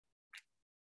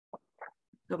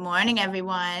Good morning,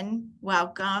 everyone.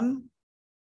 Welcome.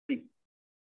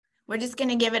 We're just going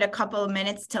to give it a couple of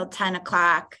minutes till 10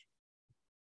 o'clock.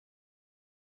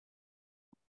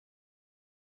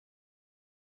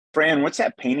 Fran, what's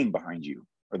that painting behind you,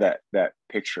 or that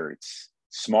picture? It's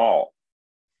small,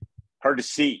 hard to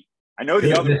see. I know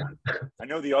the other one. I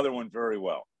know the other one very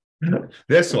well.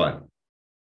 This one,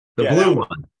 the blue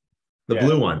one, the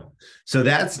blue one. So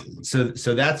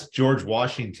that's George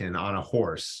Washington on a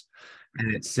horse,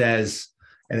 and it says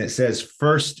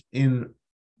first in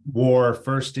war,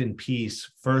 first in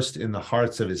peace, first in the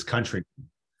hearts of his country.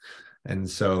 And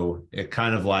so it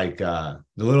kind of like the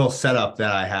little setup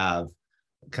that I have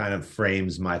kind of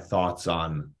frames my thoughts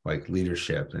on like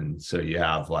leadership. And so you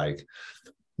have like,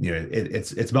 you know,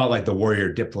 it's about like the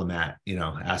warrior diplomat, you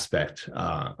know, aspect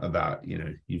about, you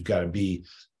know, you've got to be,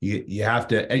 you have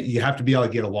to be able to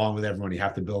get along with everyone. You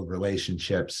have to build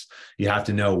relationships. You have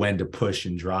to know when to push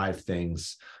and drive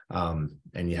things. And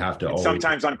you have to always,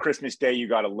 sometimes on Christmas Day, you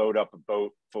got to load up a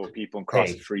boat full of people and cross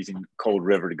a freezing cold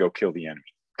river to go kill the enemy.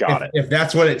 Got it. If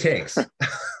that's what it takes.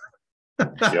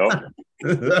 Yep.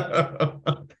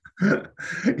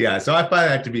 Yeah, so I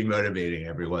find that to be motivating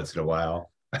every once in a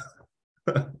while.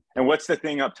 And what's the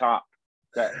thing up top?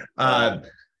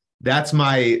 That's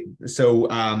my,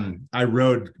 I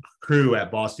rode crew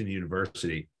at Boston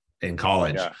University in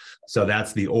college. Yeah. So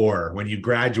that's the oar. When you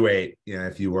graduate, you know,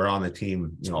 if you were on the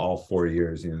team, you know, all 4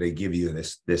 years, you know, they give you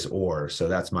this oar. So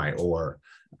that's my oar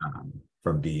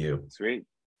from BU. Sweet.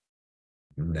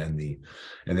 And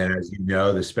then, as you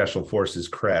know, the Special Forces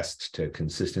crest to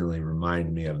consistently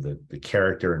remind me of the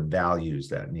character and values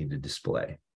that need to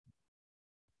display.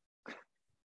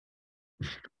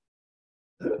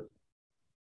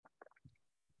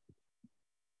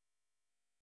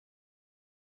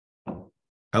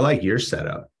 I like your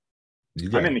setup.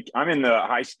 I'm in the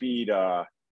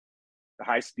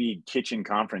high speed kitchen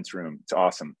conference room. It's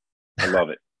awesome. I love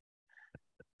it.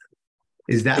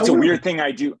 Is that it's a weird thing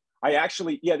I do? I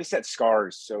actually, this at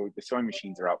Scars, so the sewing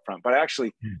machines are out front. But I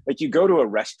actually, like, you go to a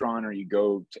restaurant or you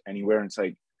go to anywhere, and it's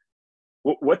like,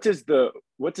 what does the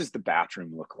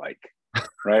bathroom look like,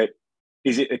 right?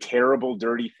 Is it a terrible,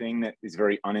 dirty thing that is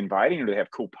very uninviting, or do they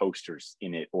have cool posters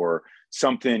in it or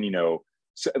something? You know,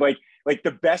 so like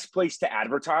the best place to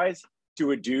advertise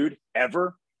to a dude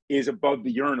ever is above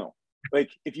the urinal. Like,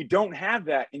 if you don't have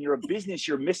that and you're a business,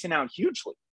 you're missing out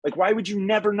hugely. Like, why would you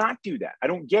never not do that? I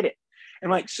don't get it. And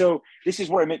like, so this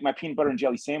is where I make my peanut butter and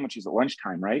jelly sandwiches at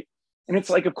lunchtime, right? And it's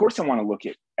like, of course I want to look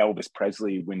at Elvis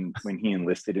Presley when he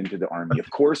enlisted into the army. Of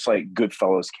course, like,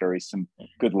 Goodfellas carries some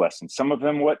good lessons. Some of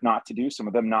them what not to do, some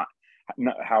of them not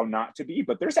how not to be.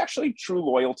 But there's actually true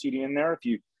loyalty in there if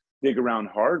you dig around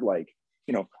hard. Like,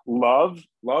 you know, love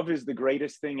is the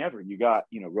greatest thing ever. You got,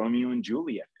 you know, Romeo and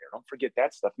Juliet there. Don't forget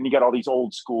that stuff. And you got all these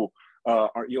old school,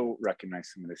 you'll recognize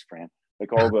some of this, Fran.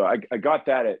 Like all the, I got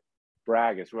that at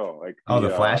Bragg as well. Like the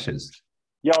flashes.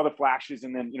 Yeah, all the flashes.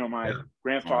 And then, you know, my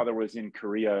grandfather was in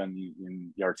Korea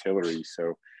in the artillery.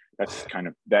 So that's kind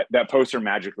of, that poster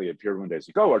magically appeared one day. It's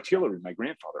like, oh, artillery, my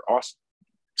grandfather.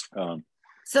 Awesome.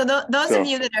 So those of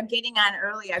you that are getting on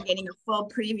early are getting a full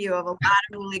preview of a lot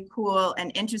of really cool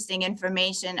and interesting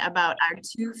information about our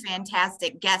two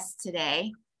fantastic guests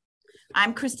today.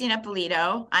 I'm Christine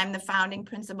Ippolito. I'm the founding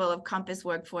principal of Compass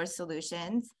Workforce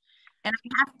Solutions. And I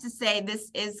have to say, this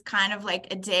is kind of like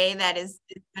a day that is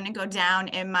going to go down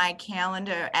in my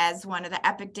calendar as one of the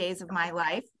epic days of my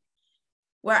life,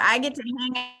 where I get to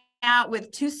hang out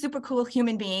with two super cool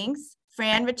human beings,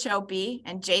 Fran Racioppi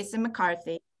and Jason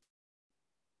McCarthy.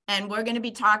 And we're going to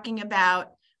be talking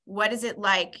about what is it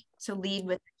like to lead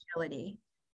with agility.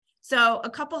 So a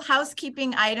couple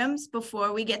housekeeping items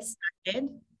before we get started.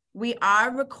 We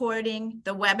are recording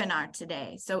the webinar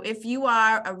today. So if you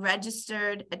are a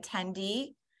registered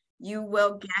attendee, you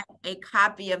will get a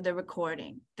copy of the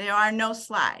recording. There are no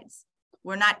slides.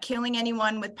 We're not killing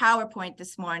anyone with PowerPoint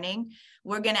this morning.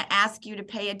 We're going to ask you to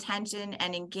pay attention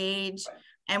and engage,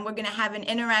 and we're going to have an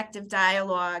interactive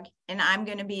dialogue. And I'm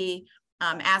going to be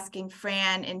asking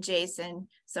Fran and Jason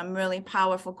some really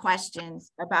powerful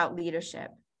questions about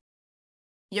leadership.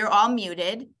 You're all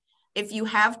muted. If you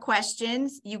have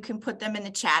questions, you can put them in the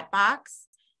chat box.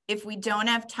 If we don't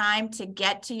have time to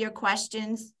get to your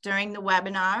questions during the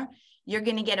webinar, you're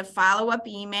going to get a follow-up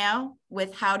email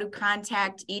with how to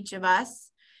contact each of us.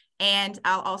 And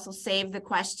I'll also save the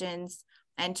questions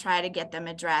and try to get them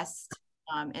addressed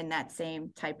in that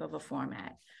same type of a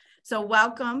format. So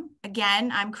welcome.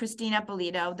 Again, I'm Christine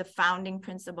Ippolito, the founding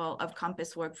principal of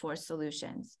Compass Workforce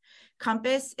Solutions.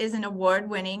 Compass is an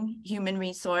award-winning human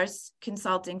resource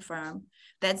consulting firm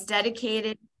that's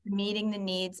dedicated meeting the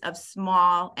needs of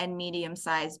small and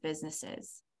medium-sized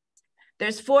businesses.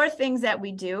 There's 4 things that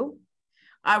we do.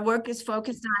 Our work is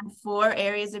focused on 4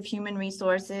 areas of human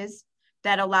resources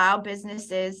that allow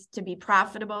businesses to be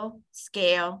profitable,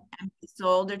 scale, and be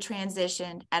sold or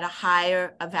transitioned at a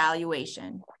higher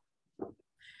evaluation.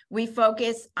 We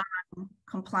focus on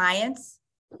compliance,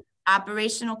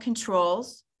 operational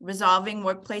controls, resolving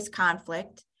workplace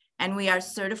conflict, and we are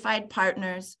certified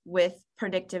partners with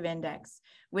Predictive Index,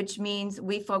 which means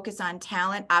we focus on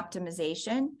talent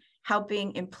optimization,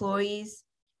 helping employees,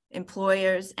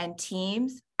 employers, and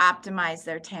teams optimize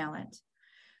their talent.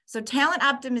 So talent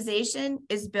optimization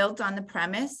is built on the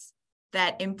premise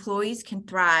that employees can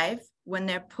thrive when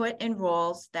they're put in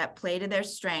roles that play to their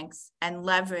strengths and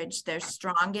leverage their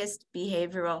strongest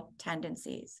behavioral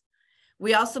tendencies.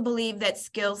 We also believe that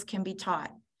skills can be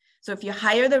taught. So if you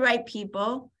hire the right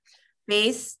people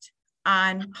based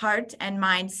on heart and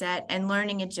mindset and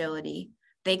learning agility,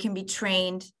 they can be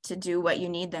trained to do what you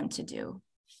need them to do.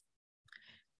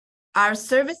 Our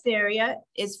service area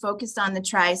is focused on the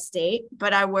tri-state,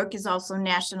 but our work is also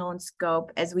national in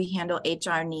scope as we handle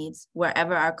HR needs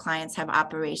wherever our clients have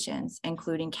operations,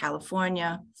 including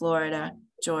California, Florida,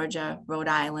 Georgia, Rhode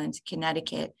Island,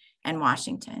 Connecticut, and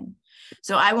Washington.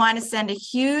 So I want to send a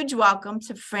huge welcome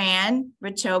to Fran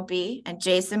Racioppi and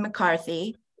Jason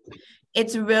McCarthy.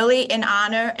 It's really an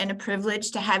honor and a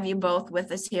privilege to have you both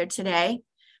with us here today.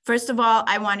 First of all,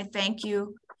 I want to thank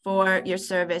you for your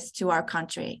service to our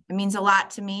country. It means a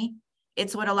lot to me.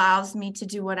 It's what allows me to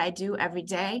do what I do every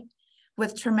day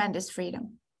with tremendous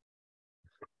freedom.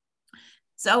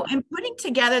 So in putting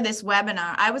together this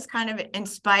webinar, I was kind of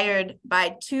inspired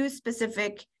by 2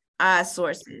 specific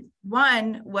sources.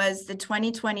 One was the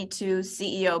 2022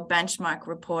 CEO benchmark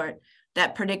report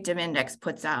that Predictive Index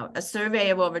puts out, a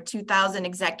survey of over 2,000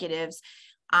 executives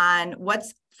on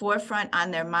what's forefront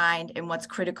on their mind and what's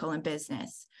critical in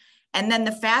business. And then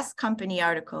the Fast Company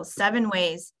article, 7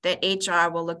 ways that HR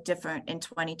will look different in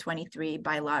 2023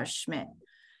 by Lars Schmidt.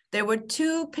 There were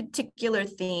 2 particular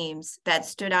themes that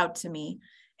stood out to me,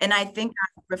 and I think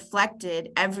are reflected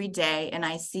every day, and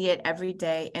I see it every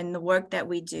day in the work that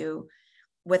we do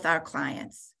with our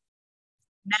clients.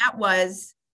 That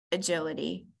was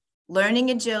agility,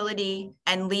 learning agility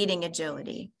and leading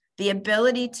agility, the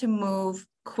ability to move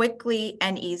quickly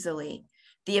and easily,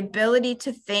 the ability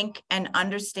to think and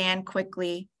understand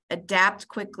quickly, adapt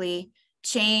quickly,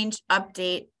 change,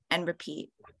 update, and repeat.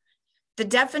 The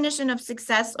definition of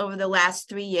success over the last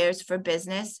 3 years for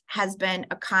business has been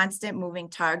a constant moving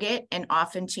target and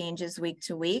often changes week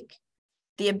to week.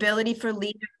 The ability for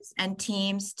leaders and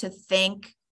teams to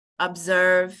think,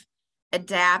 observe,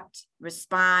 adapt,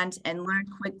 respond, and learn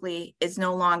quickly is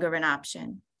no longer an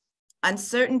option.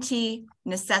 Uncertainty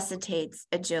necessitates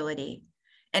agility.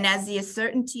 And as the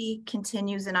uncertainty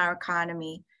continues in our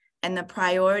economy and the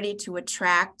priority to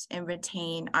attract and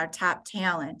retain our top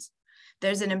talent,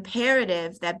 there's an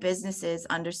imperative that businesses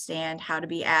understand how to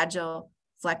be agile,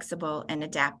 flexible, and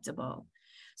adaptable.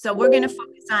 So we're going to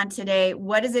focus on today,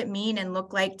 what does it mean and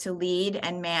look like to lead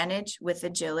and manage with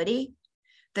agility,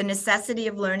 the necessity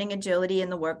of learning agility in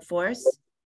the workforce,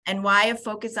 and why a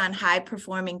focus on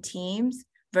high-performing teams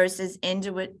versus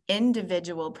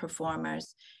individual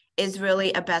performers is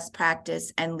really a best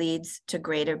practice and leads to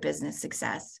greater business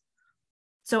success.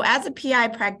 So as a PI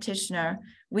practitioner,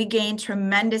 we gain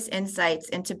tremendous insights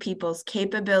into people's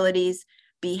capabilities,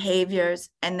 behaviors,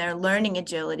 and their learning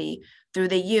agility through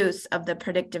the use of the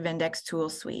Predictive Index tool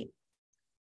suite.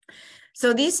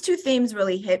 So these 2 themes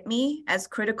really hit me as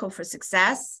critical for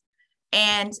success.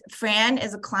 And Fran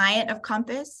is a client of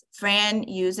Compass. Fran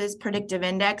uses Predictive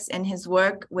Index in his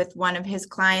work with one of his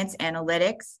clients'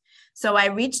 analytics. So I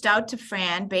reached out to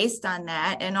Fran based on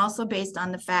that, and also based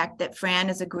on the fact that Fran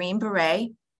is a Green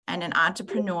Beret and an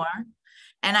entrepreneur.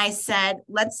 And I said,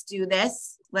 let's do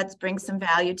this. Let's bring some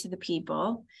value to the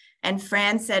people. And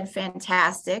Fran said,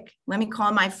 fantastic. Let me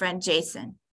call my friend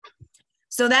Jason.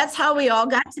 So that's how we all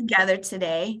got together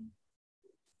today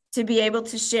to be able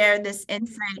to share this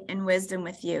insight and wisdom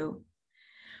with you.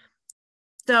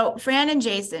 So Fran and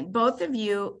Jason, both of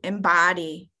you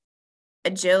embody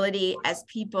agility as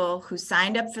people who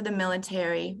signed up for the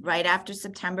military right after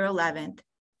September 11th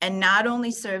and not only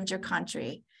served your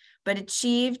country, but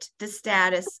achieved the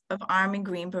status of Army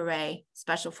Green Beret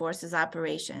Special Forces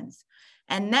Operations.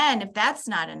 And then if that's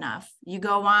not enough, you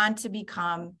go on to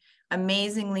become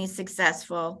amazingly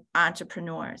successful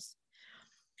entrepreneurs.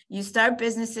 You start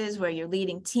businesses where you're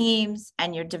leading teams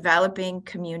and you're developing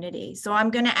community. So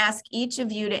I'm going to ask each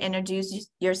of you to introduce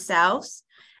yourselves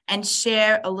and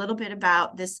share a little bit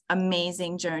about this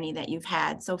amazing journey that you've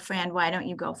had. So Fran, why don't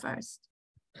you go first?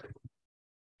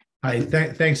 Hi,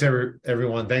 thanks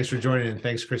everyone. Thanks for joining, and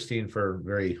thanks Christine for a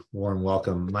very warm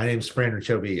welcome. My name's Fran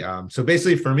Racioppi. So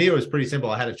basically for me, it was pretty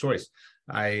simple. I had a choice.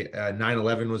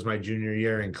 9/11 was my junior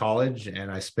year in college,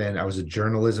 and I was a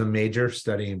journalism major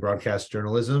studying broadcast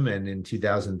journalism. And in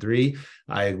 2003,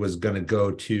 I was going to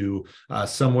go to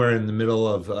somewhere in the middle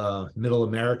of middle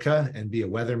America and be a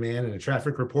weatherman and a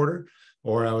traffic reporter,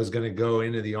 or I was going to go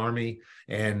into the Army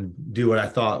and do what I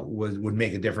thought would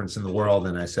make a difference in the world.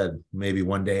 And I said, maybe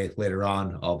one day later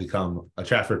on, I'll become a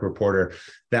traffic reporter.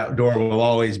 That door will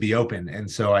always be open. And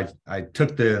so I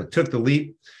took the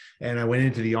leap, and I went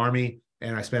into the Army,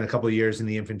 and I spent a couple of years in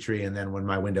the infantry. And then when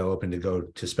my window opened to go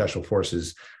to Special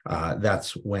Forces,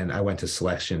 that's when I went to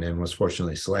selection and was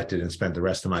fortunately selected, and spent the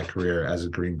rest of my career as a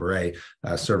Green Beret,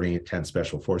 serving in 10th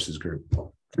Special Forces Group.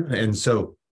 And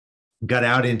so got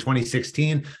out in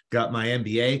 2016, got my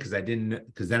MBA because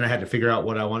then I had to figure out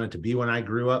what I wanted to be when I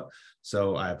grew up.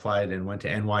 So I applied and went to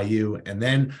NYU. And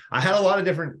then I had a lot of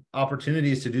different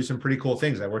opportunities to do some pretty cool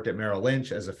things. I worked at Merrill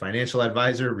Lynch as a financial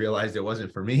advisor, realized it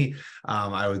wasn't for me.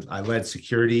 I led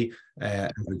security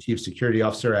as the chief security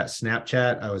officer at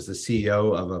Snapchat. I was the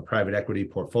CEO of a private equity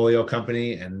portfolio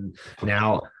company. And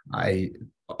now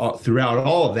throughout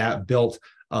all of that, built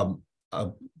a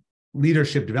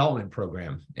leadership development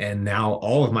program. And now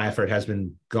all of my effort has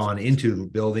been gone into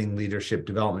building leadership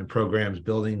development programs,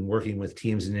 working with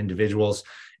teams and individuals.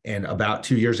 And about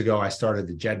 2 years ago, I started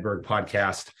the Jedburgh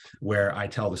podcast, where I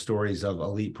tell the stories of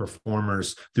elite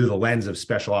performers through the lens of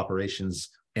special operations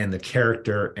and the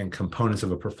character and components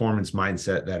of a performance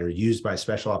mindset that are used by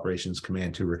Special Operations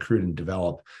Command to recruit and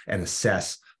develop and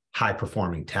assess high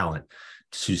performing talent,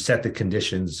 to set the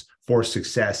conditions for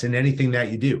success in anything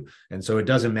that you do. And so it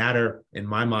doesn't matter in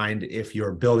my mind if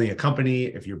you're building a company,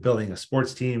 if you're building a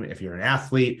sports team, if you're an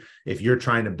athlete, if you're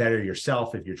trying to better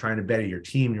yourself, if you're trying to better your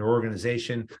team, your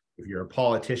organization, if you're a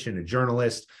politician, a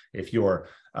journalist, if you're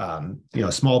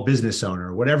a small business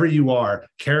owner, whatever you are,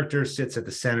 character sits at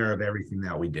the center of everything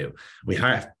that we do. We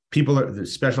have the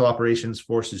Special Operations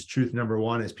Forces truth number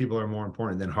one is people are more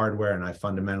important than hardware. And I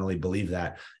fundamentally believe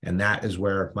that. And that is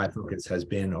where my focus has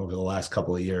been over the last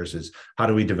couple of years, is how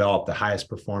do we develop the highest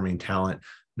performing talent,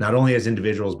 not only as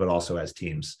individuals, but also as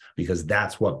teams, because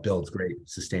that's what builds great,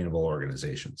 sustainable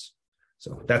organizations.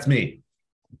 So that's me.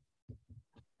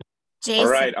 Jason,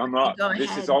 all right, I'm up. Go this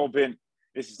ahead.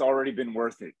 This has already been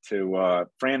worth it.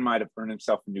 Fran might have earned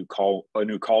himself a new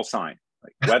call sign,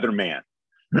 like weatherman.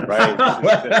 Right.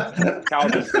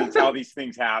 How these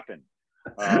things happen.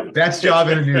 Best job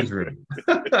in a newsroom.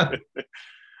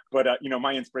 But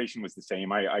my inspiration was the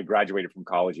same. I graduated from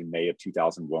college in May of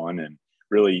 2001 and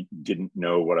really didn't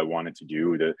know what I wanted to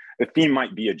do. The theme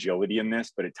might be agility in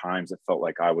this, but at times it felt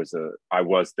like I was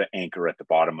the anchor at the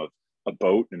bottom of a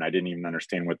boat, and I didn't even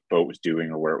understand what the boat was doing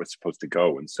or where it was supposed to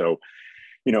go. And so,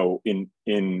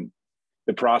 in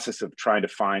the process of trying to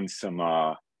find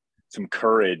some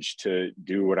courage to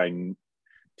do what I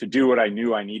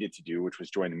knew I needed to do, which was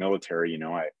join the military.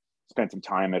 I spent some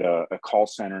time at a call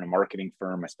center and a marketing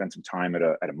firm. I spent some time at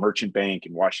a merchant bank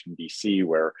in Washington, D.C.,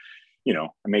 where, I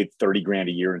made 30 grand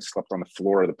a year and slept on the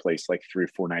floor of the place like 3 or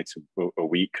 4 nights a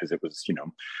week. Cause it was,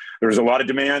 there was a lot of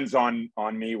demands on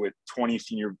me with 20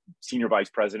 senior vice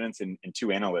presidents and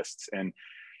 2 analysts. And,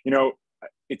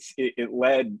 it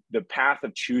led the path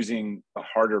of choosing a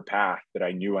harder path that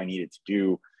I knew I needed to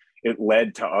do. It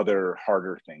led to other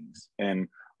harder things. And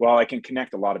while I can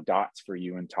connect a lot of dots for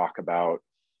you and talk about,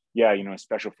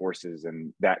 Special Forces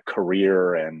and that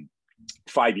career, and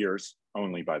 5 years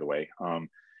only, by the way,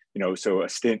 so a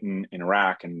stint in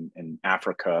Iraq and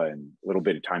Africa and a little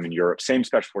bit of time in Europe, same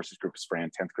Special Forces Group as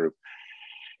Fran, 10th Group.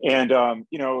 And,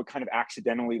 it kind of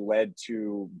accidentally led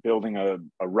to building a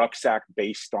rucksack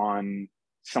based on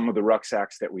some of the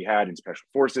rucksacks that we had in Special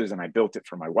Forces. And I built it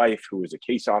for my wife, who was a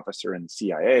case officer in the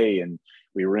CIA. And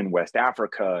we were in West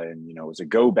Africa, and, it was a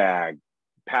go bag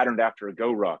patterned after a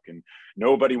GORUCK, and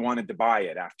nobody wanted to buy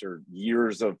it after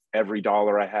years of every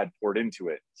dollar I had poured into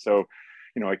it. So,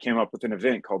 I came up with an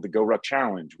event called the GORUCK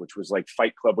Challenge, which was like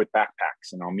Fight Club with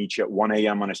backpacks. And I'll meet you at 1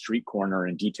 a.m. on a street corner,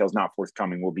 and details not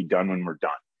forthcoming. We'll be done when we're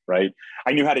done. Right.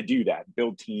 I knew how to do that,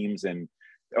 build teams and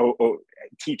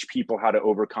teach people how to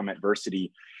overcome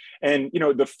adversity. And,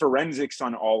 the forensics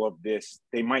on all of this,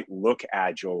 they might look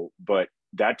agile, but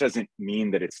that doesn't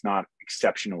mean that it's not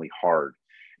exceptionally hard.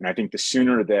 And I think the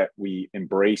sooner that we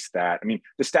embrace that,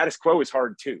 the status quo is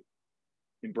hard too.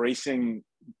 Embracing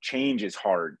change is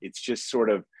hard. It's just sort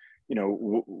of,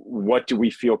 what do we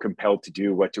feel compelled to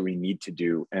do? What do we need to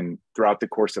do? And throughout the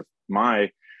course of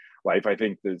my life, I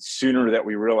think the sooner that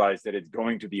we realize that it's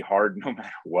going to be hard no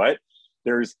matter what,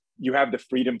 you have the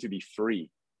freedom to be free.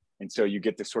 And so you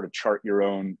get to sort of chart your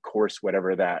own course,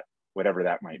 whatever that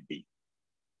might be.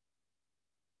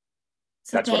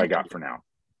 So that's what I got for now.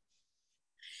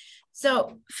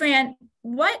 So Fran,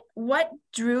 what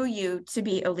drew you to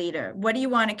be a leader? What do you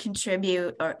want to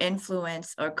contribute or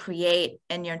influence or create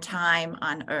in your time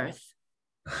on Earth?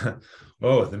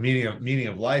 Oh, the meaning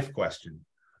of life question.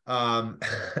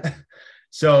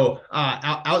 So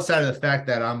outside of the fact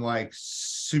that I'm like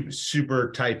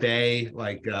super type A,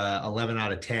 like 11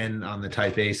 out of 10 on the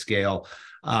type A scale,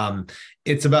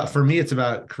 it's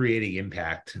about creating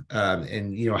impact.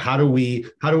 And how do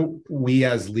we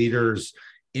as leaders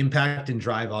impact and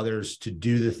drive others to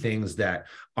do the things that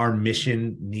our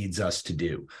mission needs us to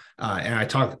do? And I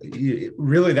talk,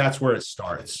 really, that's where it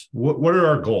starts. What are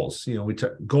our goals?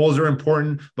 Goals are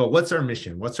important, but what's our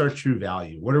mission? What's our true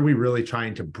value? What are we really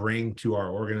trying to bring to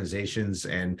our organizations,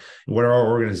 and what are our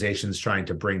organizations trying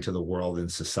to bring to the world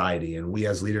and society? And we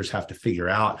as leaders have to figure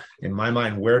out, in my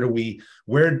mind, where do we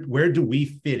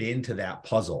fit into that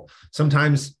puzzle?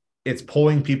 Sometimes it's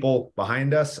pulling people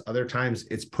behind us. Other times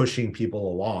it's pushing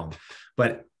people along.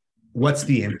 But what's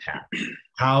the impact?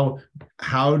 How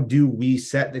do we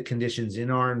set the conditions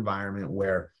in our environment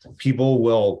where people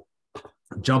will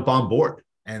jump on board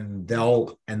and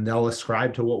they'll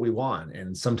ascribe to what we want?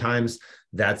 And sometimes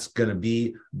that's going to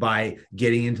be by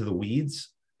getting into the weeds,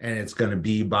 and it's going to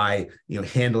be by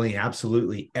handling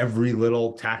absolutely every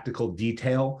little tactical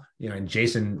detail. And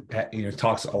Jason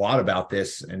talks a lot about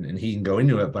this, and he can go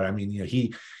into it. But I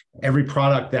mean, every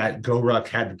product that GORUCK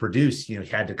had to produce,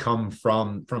 had to come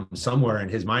from somewhere. In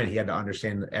his mind, he had to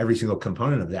understand every single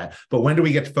component of that. But when do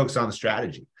we get to focus on the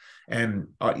strategy? And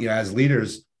as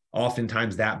leaders,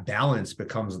 oftentimes that balance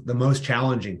becomes the most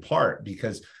challenging part,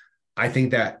 because I think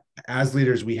that as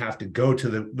leaders, we have to go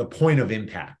to the point of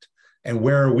impact. And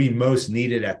where are we most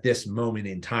needed at this moment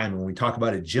in time? When we talk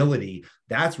about agility,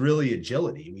 that's really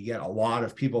agility. We get a lot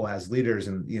of people as leaders,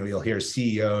 and you'll hear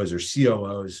CEOs or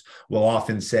COOs will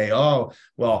often say, "Oh,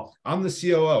 well, I'm the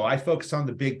COO. I focus on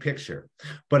the big picture."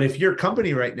 But if your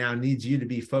company right now needs you to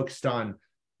be focused on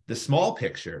the small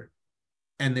picture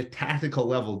and the tactical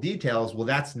level details, well,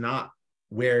 that's not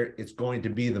where it's going to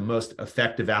be the most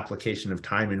effective application of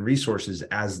time and resources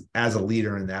as a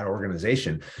leader in that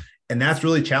organization. And that's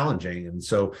really challenging. And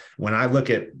so when I look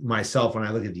at myself, when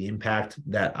I look at the impact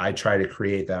that I try to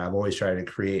create, that I've always tried to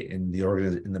create in the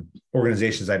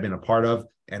organizations I've been a part of,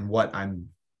 and what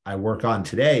I work on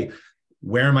today,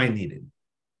 where am I needed?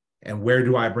 And where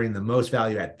do I bring the most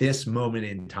value at this moment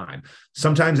in time?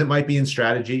 Sometimes it might be in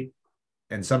strategy,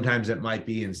 and sometimes it might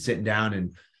be in sitting down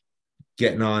and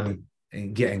getting on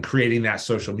and creating that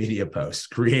social media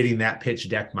post, creating that pitch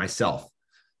deck myself.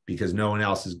 Because no one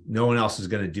else is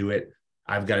going to do it.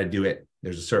 I've got to do it.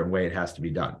 There's a certain way it has to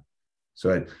be done.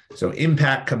 So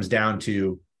impact comes down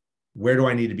to, where do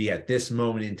I need to be at this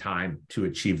moment in time to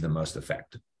achieve the most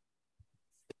effect?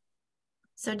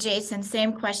 So Jason,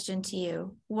 same question to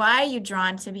you. Why are you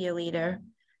drawn to be a leader?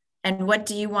 And what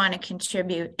do you want to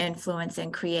contribute, influence,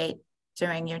 and create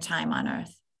during your time on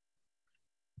Earth?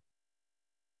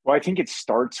 Well, I think it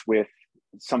starts with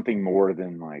something more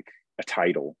than like a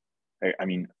title. I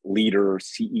mean, leader,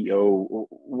 CEO,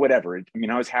 whatever. I mean,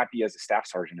 I was happy as a staff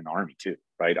sergeant in the Army too,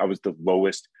 right? I was the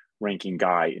lowest ranking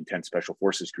guy in 10th Special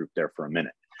Forces Group there for a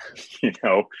minute,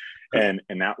 and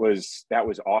that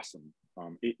was awesome,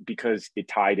 because it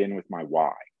tied in with my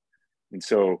why. And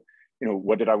so,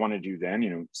 what did I want to do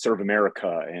then? Serve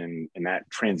America, and that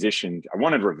transitioned. I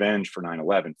wanted revenge for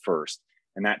 9/11 first,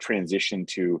 and that transitioned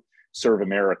to serve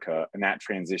America, and that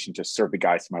transitioned to serve the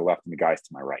guys to my left and the guys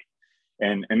to my right.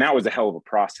 And that was a hell of a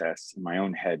process in my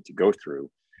own head to go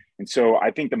through. And so I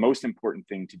think the most important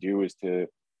thing to do is to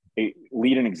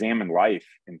lead and examine life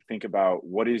and think about,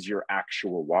 what is your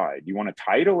actual why? Do you want a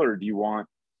title, or do you want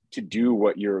to do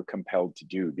what you're compelled to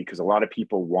do? Because a lot of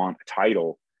people want a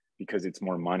title because it's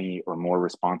more money or more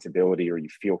responsibility, or you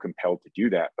feel compelled to do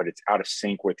that, but it's out of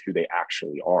sync with who they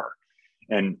actually are.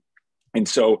 And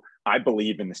so I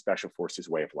believe in the Special Forces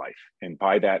way of life. And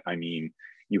by that, I mean,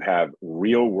 you have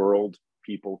real world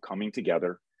people coming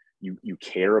together. You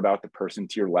care about the person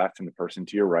to your left and the person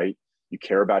to your right. You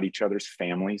care about each other's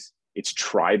families. It's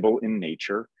tribal in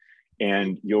nature,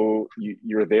 and you're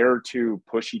there to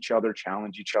push each other,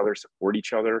 challenge each other, support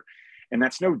each other. And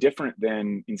that's no different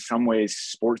than, in some ways,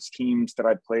 sports teams that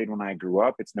I played when I grew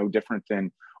up. It's no different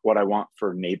than what I want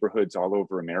for neighborhoods all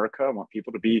over America. I want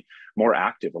people to be more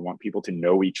active. I want people to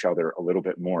know each other a little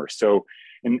bit more. So,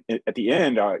 and at the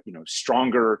end,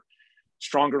 stronger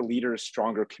leaders,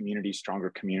 stronger communities,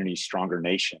 stronger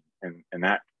nation. And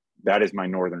that is my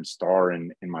Northern Star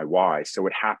and my why. So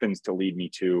it happens to lead me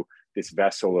to this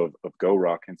vessel of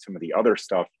GORUCK and some of the other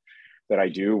stuff that I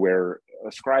do, where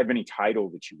ascribe any title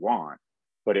that you want,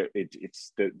 but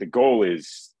it's the goal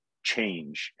is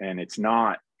change. And it's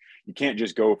not, you can't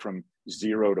just go from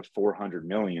 0 to 400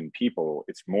 million people.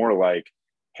 It's more like,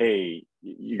 hey,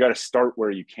 you got to start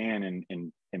where you can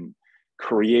and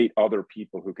create other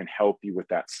people who can help you with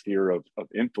that sphere of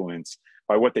influence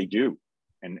by what they do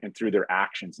and through their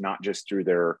actions, not just through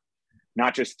the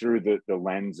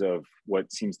lens of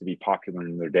what seems to be popular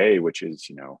in their day, which is,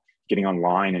 getting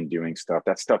online and doing stuff.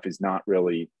 That stuff is not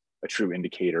really a true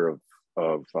indicator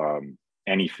of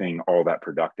anything all that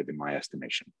productive in my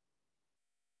estimation.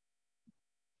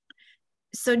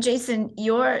 So Jason,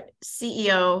 you're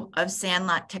CEO of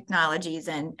Sandlot Technologies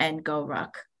and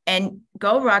GORUCK. And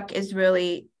GORUCK is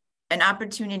really an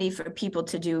opportunity for people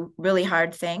to do really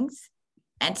hard things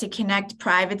and to connect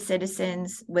private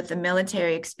citizens with the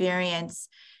military experience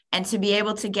and to be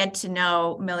able to get to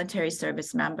know military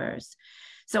service members.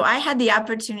 So I had the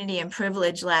opportunity and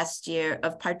privilege last year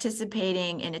of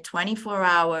participating in a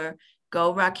 24-hour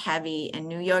GORUCK Heavy in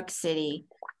New York City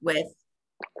with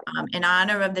in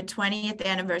honor of the 20th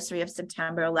anniversary of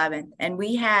September 11th. And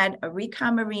we had a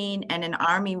recon Marine and an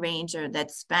Army Ranger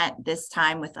that spent this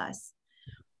time with us.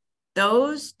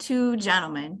 Those two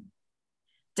gentlemen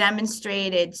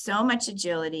demonstrated so much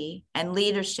agility and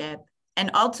leadership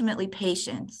and ultimately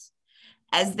patience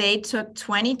as they took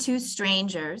 22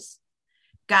 strangers,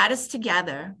 got us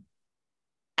together,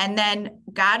 and then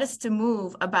got us to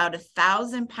move about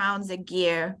 1,000 pounds of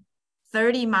gear,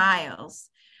 30 miles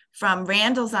from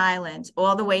Randall's Island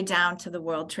all the way down to the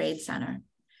World Trade Center.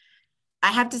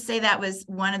 I have to say that was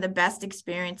one of the best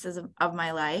experiences of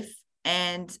my life.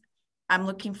 And I'm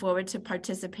looking forward to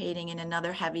participating in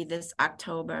another heavy this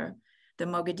October, the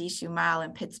Mogadishu Mile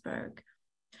in Pittsburgh.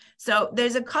 So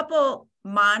there's a couple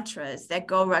mantras that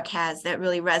GORUCK has that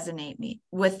really resonate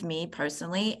with me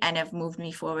personally and have moved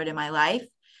me forward in my life.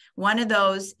 One of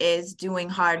those is doing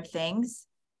hard things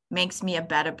makes me a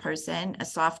better person, a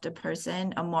softer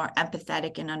person, a more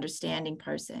empathetic and understanding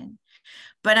person.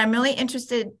 But I'm really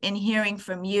interested in hearing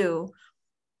from you.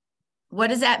 What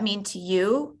does that mean to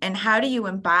you? And how do you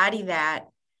embody that?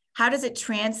 How does it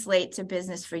translate to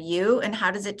business for you? And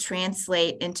how does it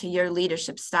translate into your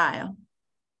leadership style?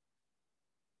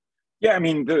 Yeah, I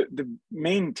mean, the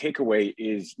main takeaway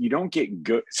is you don't get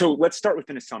good. So let's start with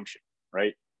an assumption,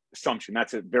 right? Assumption,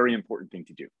 that's a very important thing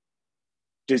to do.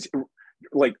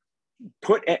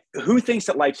 Who thinks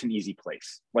that life's an easy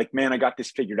place? Like, man, I got this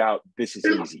figured out. This is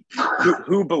easy.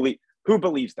 Who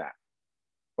believes that?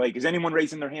 Like, is anyone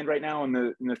raising their hand right now in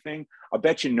the thing? I'll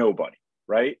bet you nobody,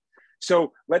 right?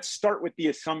 So let's start with the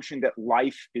assumption that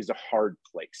life is a hard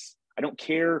place. I don't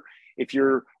care if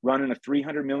you're running a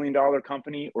 $300 million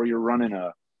company or you're running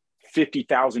a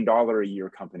 $50,000 a year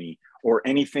company or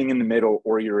anything in the middle,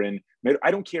 or you're in middle.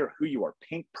 I don't care who you are,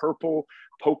 pink, purple,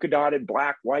 polka dotted,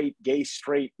 black, white, gay,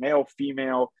 straight, male,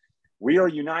 female. We are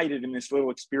united in this little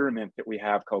experiment that we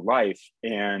have called life,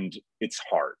 and it's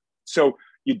hard. So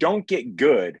you don't get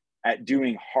good at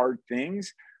doing hard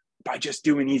things by just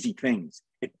doing easy things.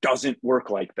 It doesn't work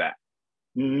like that.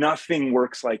 Nothing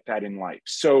works like that in life.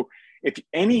 So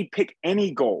pick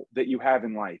any goal that you have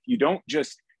in life, you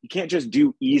can't just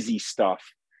do easy stuff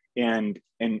and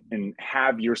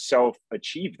have yourself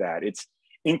achieve that. It's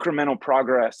incremental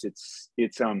progress.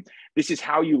 This is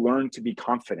how you learn to be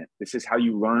confident. This is how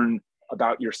you learn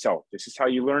about yourself. This is how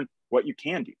you learn what you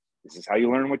can do. This is how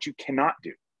you learn what you cannot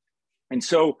do. And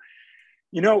so,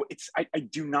 I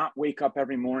do not wake up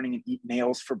every morning and eat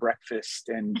nails for breakfast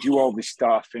and do all this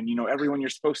stuff. And, everyone, you're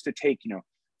supposed to take,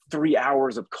 3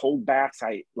 hours of cold baths,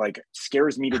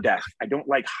 scares me to death. I don't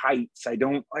like heights. I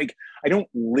don't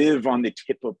live on the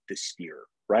tip of the spear,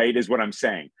 right? Is what I'm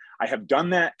saying. I have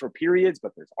done that for periods,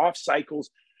 but there's off cycles.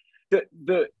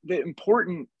 The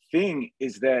important thing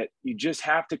is that you just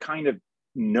have to kind of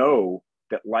know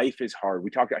that life is hard.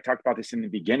 I talked about this in the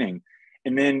beginning.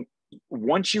 And then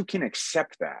once you can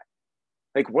accept that,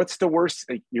 what's the worst?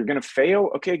 You're going to fail.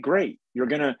 Okay, great. You're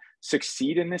going to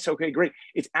succeed in this. Okay, great.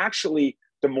 It's actually,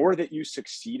 the more that you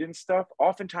succeed in stuff,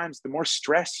 oftentimes the more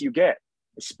stress you get,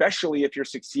 especially if you're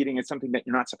succeeding at something that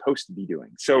you're not supposed to be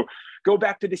doing. So go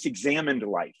back to this examined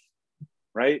life,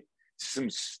 right? Some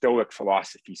Stoic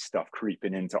philosophy stuff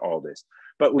creeping into all this,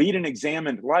 but lead an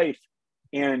examined life.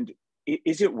 And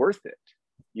is it worth it?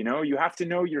 You have to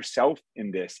know yourself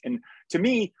in this. And to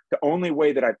me, the only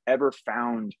way that I've ever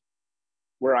found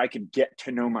where I could get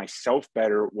to know myself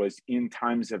better was in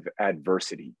times of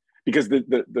adversity. Because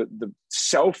the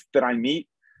self that I meet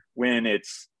when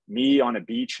it's me on a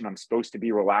beach and I'm supposed to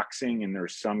be relaxing and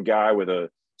there's some guy with a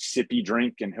sippy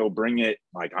drink and he'll bring it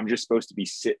like I'm just supposed to be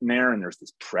sitting there and there's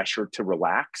this pressure to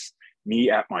relax, me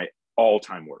at my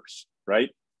all-time worst, right?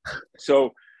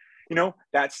 So, you know,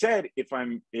 that said,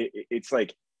 it's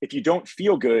like, if you don't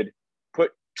feel good,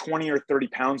 put 20 or 30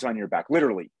 pounds on your back,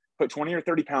 literally put 20 or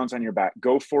 30 pounds on your back,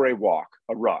 go for a walk,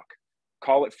 a ruck,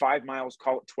 call it 5 miles,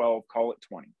 call it 12, call it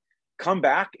 20. Come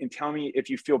back and tell me if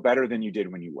you feel better than you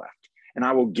did when you left. And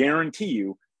I will guarantee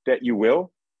you that you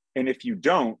will. And if you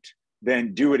don't,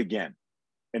 then do it again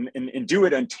and do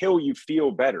it until you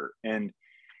feel better. And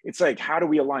it's like, how do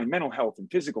we align mental health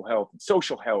and physical health and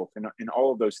social health and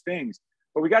all of those things?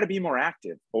 But we got to be more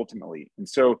active ultimately. And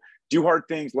so do hard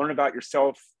things, learn about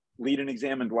yourself, lead an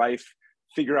examined life,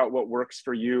 figure out what works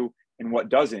for you and what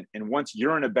doesn't. And once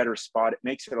you're in a better spot, it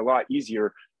makes it a lot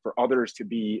easier for others to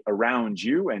be around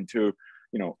you and to,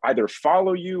 you know, either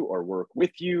follow you or work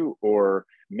with you or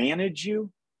manage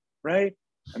you, right?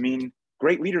 I mean,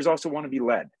 great leaders also want to be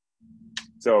led.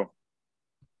 So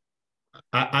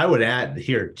I would add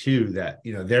here too that,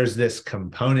 you know, there's this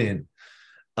component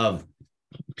of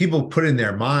people put in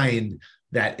their mind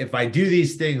that if I do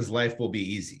these things, life will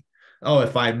be easy. Oh,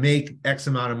 if I make X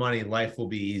amount of money, life will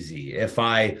be easy. If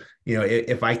I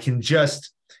can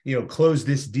just, you know, close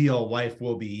this deal, life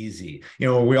will be easy. You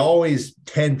know, we always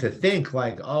tend to think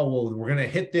like, oh, well, we're going to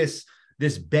hit this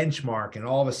benchmark and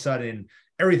all of a sudden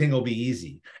everything will be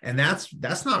easy. And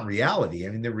that's not reality. I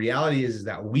mean, the reality is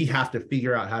that we have to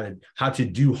figure out how to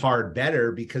do hard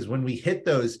better, because when we hit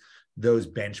those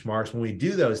benchmarks, when we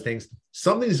do those things,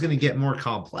 something's going to get more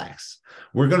complex.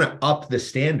 We're going to up the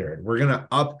standard. We're going to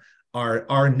up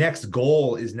our next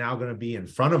goal is now going to be in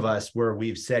front of us, where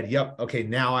we've said, yep, okay,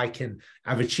 now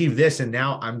I've achieved this, and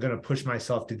now I'm going to push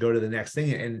myself to go to the next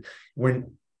thing. And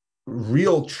when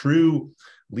real true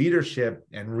leadership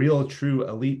and real true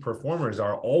elite performers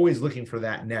are always looking for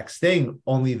that next thing,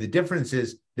 only the difference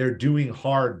is they're doing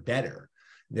hard better.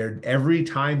 Every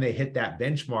time they hit that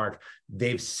benchmark,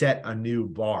 they've set a new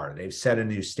bar, they've set a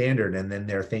new standard, and then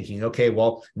they're thinking, okay,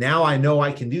 well, now I know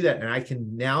I can do that, and I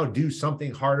can now do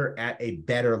something harder at a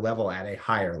better level, at a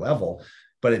higher level.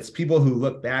 But it's people who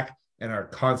look back and are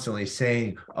constantly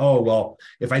saying, oh, well,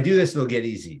 if I do this, it'll get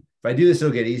easy. If I do this,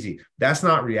 it'll get easy. That's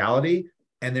not reality.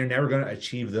 And they're never going to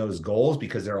achieve those goals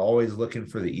because they're always looking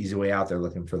for the easy way out. They're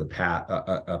looking for the path,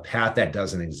 a path that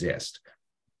doesn't exist.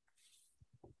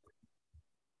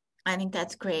 I think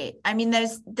that's great. I mean,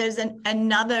 there's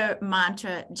another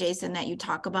mantra, Jason, that you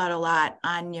talk about a lot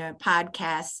on your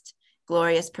podcast,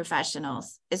 Glorious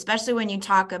Professionals, especially when you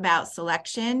talk about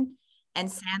selection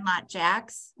and Sandlot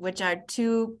Jacks, which are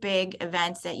two big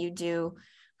events that you do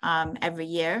every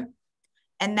year.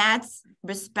 And that's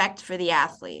respect for the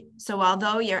athlete. So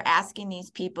although you're asking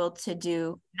these people to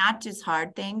do not just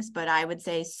hard things, but I would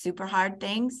say super hard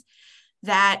things,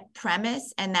 that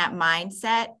premise and that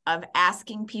mindset of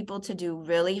asking people to do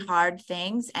really hard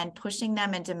things and pushing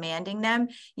them and demanding them,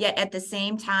 yet at the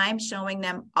same time showing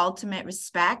them ultimate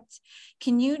respect.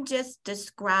 Can you just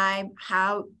describe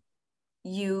how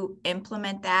you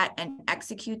implement that and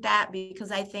execute that?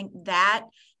 Because I think that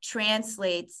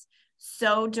translates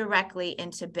so directly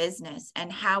into business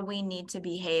and how we need to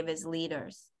behave as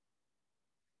leaders.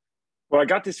 Well, I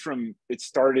got this it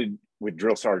started with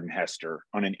Drill Sergeant Hester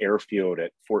on an airfield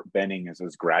at Fort Benning as I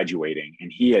was graduating,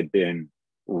 and he had been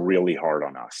really hard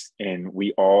on us. And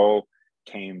we all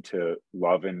came to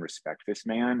love and respect this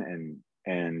man.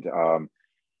 And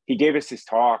he gave us this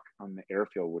talk on the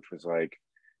airfield, which was like,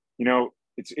 you know,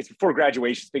 it's before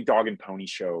graduation, it's big dog and pony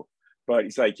show. But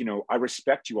he's like, you know, I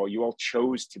respect you all. You all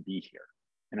chose to be here.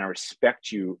 And I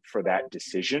respect you for that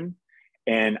decision.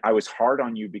 And I was hard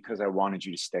on you because I wanted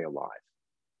you to stay alive.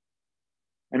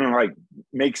 And it like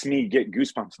makes me get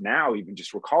goosebumps now, even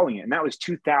just recalling it. And that was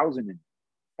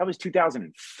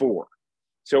 2004.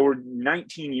 So we're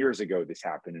 19 years ago this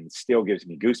happened, and it still gives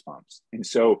me goosebumps. And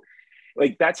so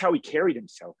like, that's how he carried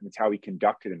himself, and it's how he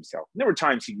conducted himself. And there were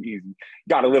times he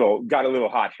got a little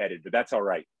hot-headed, but that's all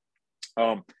right.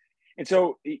 And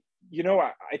so, you know,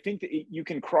 I think that you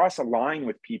can cross a line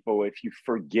with people if you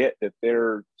forget that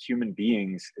they're human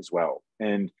beings as well.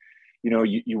 And, you know,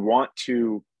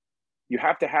 you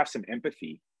have to have some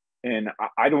empathy. And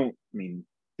I mean,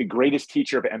 the greatest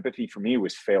teacher of empathy for me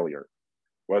was failure,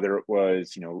 whether it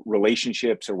was, you know,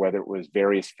 relationships or whether it was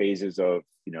various phases of,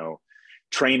 you know,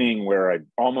 training where I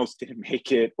almost didn't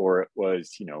make it, or it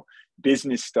was, you know,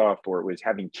 business stuff, or it was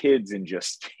having kids and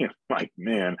just, you know, like,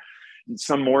 man,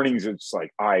 some mornings it's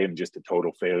like, I am just a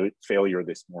total failure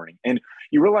this morning. And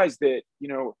you realize that, you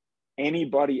know,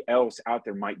 anybody else out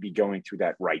there might be going through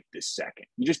that right this second.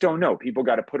 You just don't know. People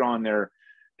got to put on their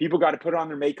people got to put on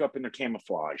their makeup and their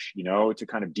camouflage, you know, to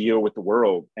kind of deal with the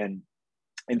world. And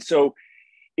so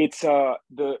it's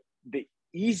the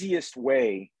easiest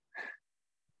way,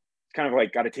 kind of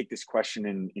like got to take this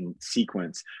question in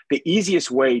sequence. The easiest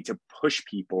way to push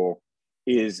people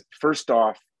is, first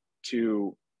off,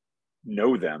 to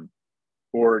know them,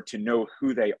 or to know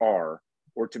who they are,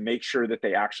 or to make sure that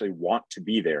they actually want to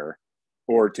be there,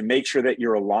 or to make sure that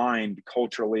you're aligned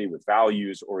culturally with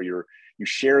values, or you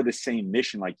share the same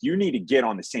mission. Like, you need to get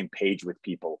on the same page with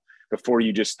people before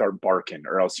you just start barking,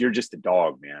 or else you're just a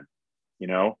dog, man. You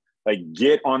know, like,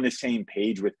 get on the same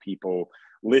page with people,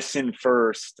 listen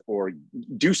first, or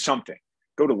do something,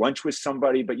 go to lunch with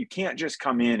somebody, but you can't just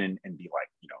come in and be like,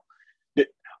 you know,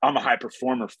 I'm a high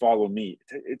performer, follow me.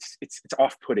 It's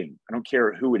off-putting. I don't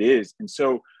care who it is. And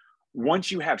so once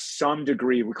you have some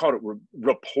degree, we call it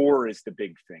rapport, is the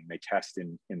big thing they test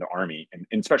in the Army and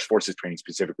in Special Forces training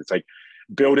specifically. It's like,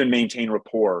 build and maintain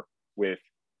rapport with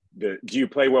do you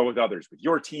play well with others, with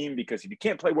your team? Because if you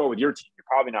can't play well with your team, you're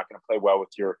probably not going to play well with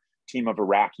your team of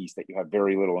Iraqis that you have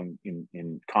very little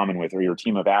in common with, or your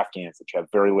team of Afghans that you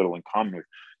have very little in common with.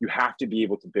 You have to be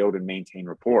able to build and maintain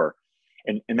rapport.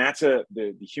 And that's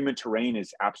the human terrain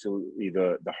is absolutely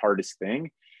the hardest thing.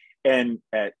 And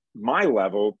at my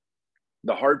level,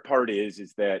 the hard part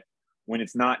is that when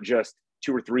it's not just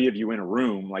 2 or 3 of you in a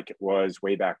room, like it was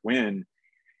way back when,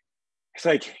 it's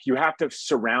like you have to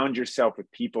surround yourself with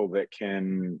people that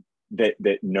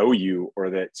know you,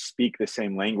 or that speak the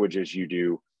same language as you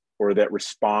do, or that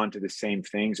respond to the same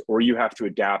things, or you have to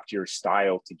adapt your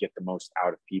style to get the most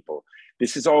out of people.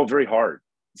 This is all very hard.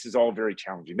 This is all very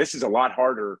challenging. This is a lot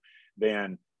harder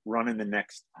than running the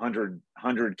next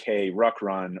 100K ruck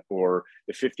run, or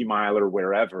the 50 mile, or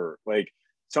wherever. Like,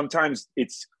 sometimes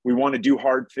we want to do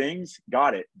hard things,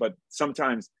 got it. But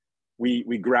sometimes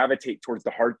we gravitate towards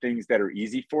the hard things that are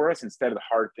easy for us instead of the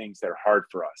hard things that are hard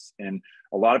for us. And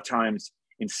a lot of times,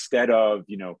 instead of,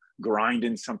 you know,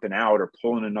 grinding something out or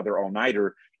pulling another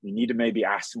all-nighter, you need to maybe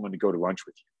ask someone to go to lunch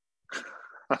with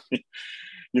you.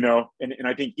 You know, and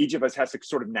I think each of us has to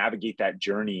sort of navigate that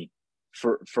journey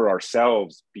for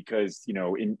ourselves, because, you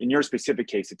know, in your specific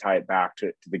case, to tie it back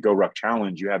to the GORUCK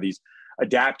challenge, you have these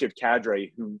adaptive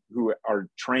cadre who are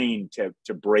trained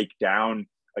to break down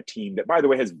a team that, by the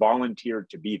way, has volunteered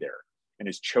to be there and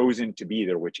has chosen to be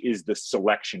there, which is the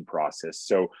selection process.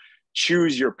 So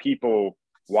choose your people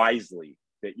wisely,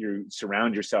 that you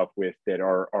surround yourself with, that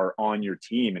are on your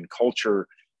team, and culture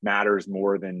matters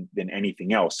more than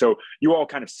anything else. So you all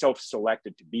kind of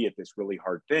self-selected to be at this really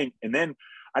hard thing. And then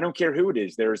I don't care who it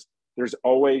is, there's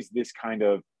always this kind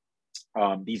of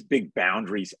these big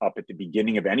boundaries up at the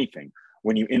beginning of anything.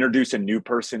 When you introduce a new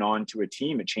person onto a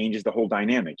team, it changes the whole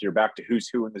dynamic. You're back to who's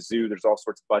who in the zoo. There's all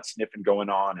sorts of butt sniffing going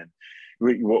on, and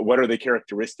what are the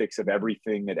characteristics of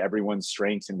everything that everyone's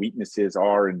strengths and weaknesses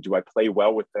are, and do I play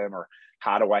well with them, or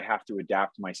how do I have to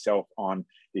adapt myself on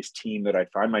this team that I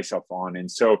find myself on? And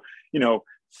so, you know,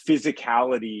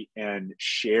 physicality and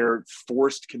shared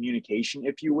forced communication,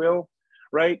 if you will,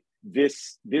 right?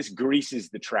 This greases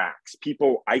the tracks.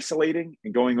 People isolating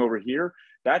and going over here,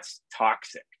 that's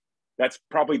toxic. That's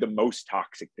probably the most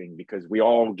toxic thing, because we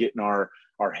all get in our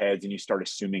heads and you start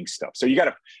assuming stuff. So you got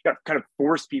to kind of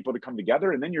force people to come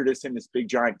together, and then you're just in this big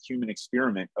giant human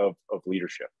experiment of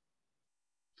leadership.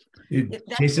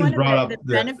 That's Jason one brought of up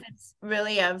the benefits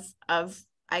really of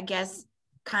I guess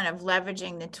kind of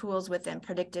leveraging the tools within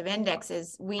predictive index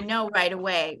is we know right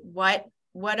away what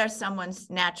are someone's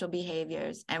natural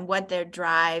behaviors and what their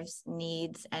drives,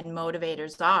 needs, and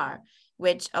motivators are,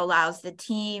 which allows the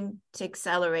team to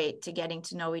accelerate to getting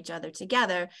to know each other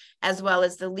together, as well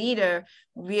as the leader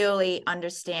really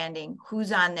understanding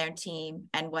who's on their team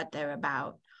and what they're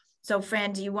about. So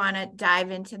Fran, do you want to dive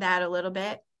into that a little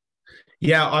bit?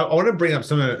 Yeah, I want to bring up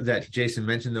something that Jason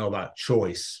mentioned, though, about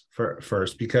choice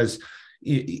first, because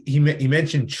he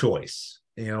mentioned choice.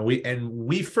 You know,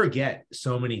 we forget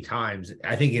so many times,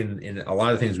 I think in a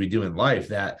lot of things we do in life,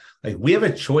 that like we have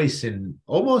a choice in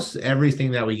almost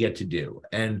everything that we get to do.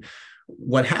 And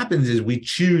what happens is we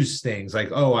choose things like,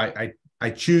 oh, I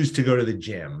choose to go to the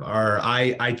gym, or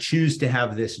I choose to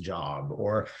have this job,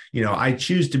 or, you know, I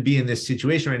choose to be in this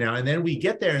situation right now. And then we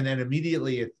get there, and then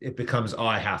immediately it becomes, oh,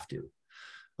 I have to.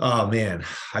 Oh man,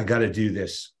 I got to do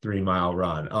this 3-mile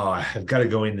run. Oh, I've got to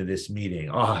go into this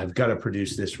meeting. Oh, I've got to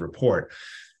produce this report.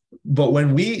 But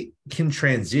when we can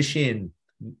transition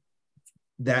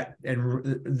that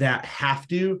and that have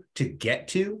to get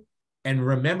to, and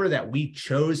remember that we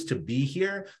chose to be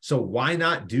here, so why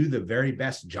not do the very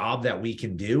best job that we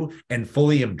can do and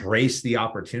fully embrace the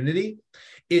opportunity?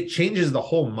 It changes the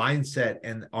whole mindset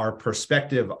and our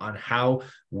perspective on how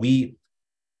we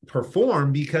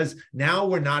perform, because now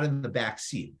we're not in the back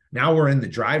seat. Now we're in the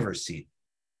driver's seat.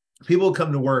 People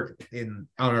come to work on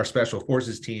our special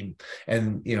forces team,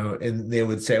 and and they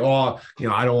would say, "Oh,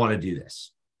 I don't want to do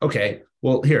this." Okay,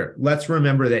 well, here, let's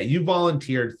remember that you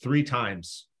volunteered 3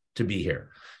 times to be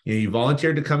here. You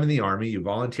volunteered to come in the Army, you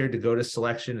volunteered to go to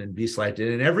selection and be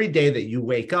selected, and every day that you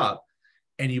wake up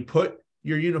and you put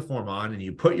your uniform on and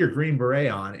you put your green beret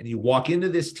on and you walk into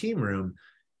this team room,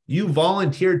 you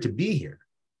volunteered to be here.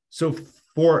 So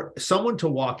for someone to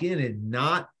walk in and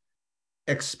not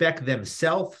expect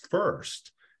themselves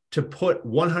first to put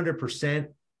 100%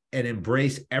 and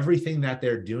embrace everything that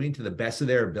they're doing to the best of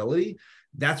their ability,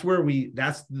 that's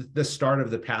the start of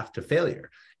the path to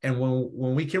failure. And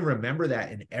when we can remember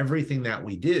that in everything that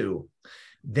we do,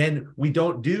 then we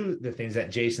don't do the things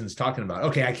that Jason's talking about.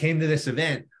 Okay, I came to this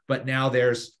event, but now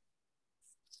there's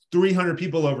 300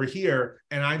 people over here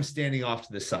and I'm standing off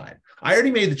to the side. I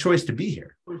already made the choice to be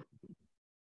here.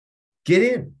 Get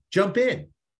in, jump in,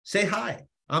 say hi,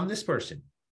 I'm this person.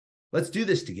 Let's do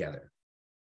this together.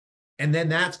 And then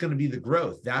that's going to be the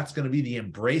growth. That's going to be the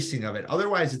embracing of it.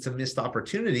 Otherwise, it's a missed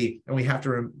opportunity. And we have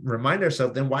to remind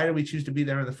ourselves, then why did we choose to be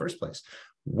there in the first place?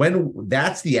 When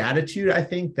that's the attitude, I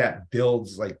think, that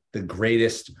builds like the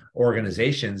greatest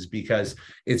organizations, because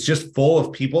it's just full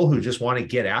of people who just want to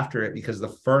get after it, because the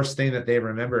first thing that they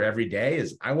remember every day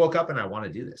is, I woke up and I want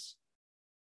to do this.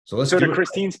 So to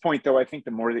Christine's point, though, I think the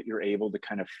more that you're able to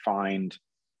kind of find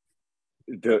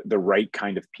the right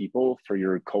kind of people for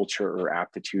your culture or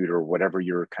aptitude or whatever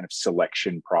your kind of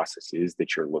selection process is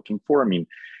that you're looking for. I mean,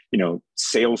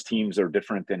 sales teams are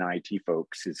different than IT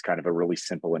folks is kind of a really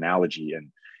simple analogy.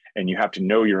 And you have to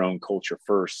know your own culture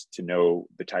first to know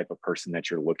the type of person that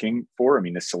you're looking for. I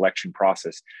mean, the selection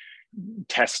process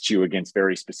tests you against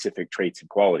very specific traits and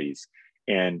qualities.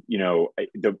 And,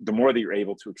 the more that you're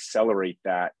able to accelerate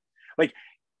that, like,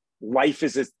 life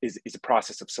is a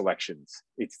process of selections.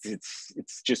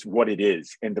 It's just what it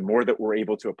is. And the more that we're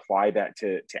able to apply that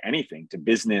to anything, to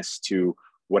business, to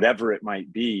whatever it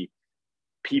might be,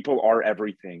 people are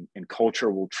everything, and culture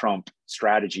will trump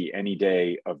strategy any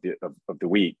day of the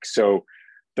week. So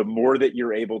the more that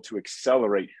you're able to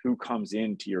accelerate who comes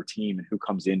into your team and who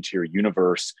comes into your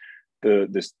universe,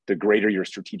 the greater your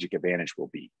strategic advantage will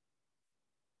be.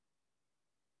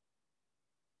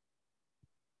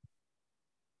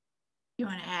 You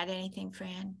want to add anything,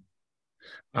 Fran?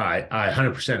 I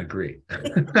 100% agree.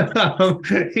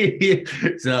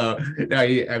 So no,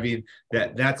 I mean,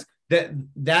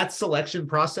 that selection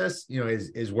process,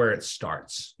 is where it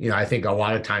starts. I think a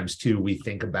lot of times too, we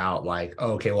think about like,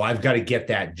 oh, okay, well, I've got to get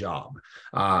that job.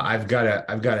 I've got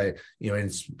to, in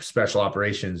special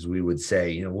operations, we would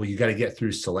say, well, you got to get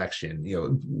through selection.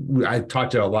 I talk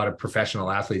to a lot of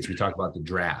professional athletes. We talk about the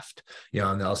draft,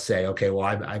 and they'll say, okay,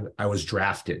 well, I was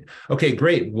drafted. Okay,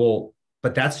 great. Well,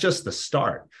 but that's just the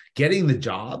start. Getting the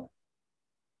job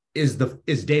is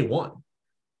day one.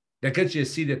 That gets you a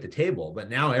seat at the table. But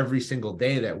now every single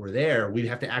day that we're there, we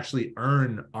have to actually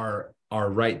earn our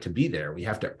right to be there. We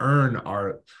have to earn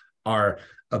our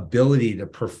ability to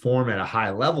perform at a high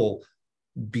level,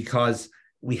 because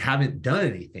we haven't done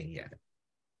anything yet.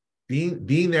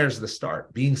 Being there is the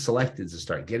start. Being selected is the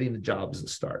start. Getting the job is the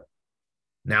start.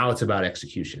 Now it's about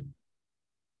execution.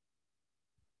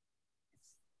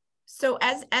 So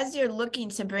as you're looking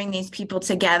to bring these people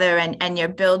together and you're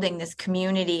building this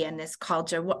community and this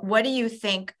culture, what do you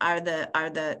think are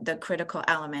the critical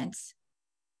elements?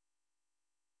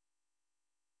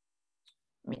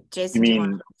 I mean, Jason, do you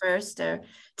want to go first, or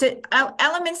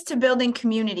elements to building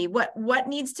community? What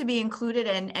needs to be included,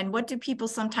 and what do people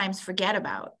sometimes forget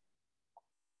about?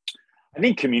 I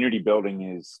think community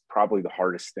building is probably the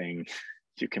hardest thing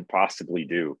you can possibly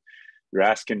do. You're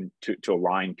asking to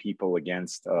align people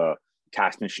against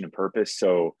task, mission, and purpose.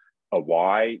 So a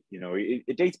why,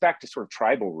 it dates back to sort of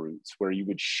tribal roots where you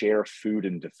would share food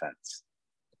and defense.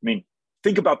 I mean,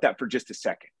 think about that for just a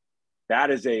second.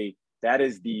 That is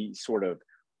the sort of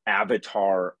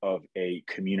avatar of a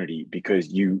community,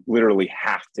 because you literally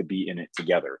have to be in it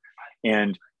together.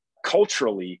 And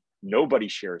culturally, nobody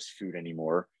shares food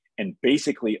anymore. And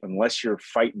basically, unless you're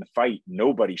fighting the fight,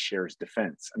 nobody shares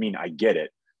defense. I mean, I get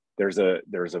it. There's a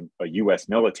US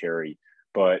military,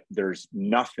 but there's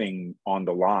nothing on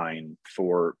the line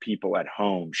for people at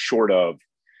home short of,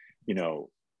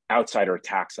 outsider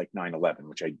attacks like 9/11,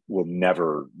 which I will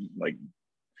never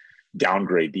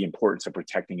downgrade the importance of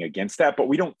protecting against that, but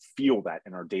we don't feel that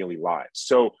in our daily lives.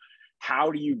 So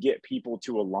how do you get people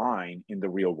to align in the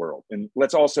real world? And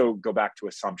let's also go back to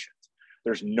assumptions.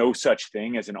 There's no such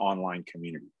thing as an online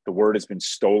community. The word has been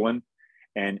stolen,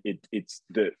 and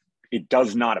it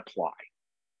does not apply.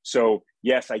 So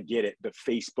yes, I get it. The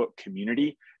Facebook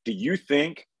community. Do you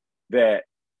think that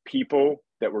people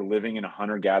that were living in a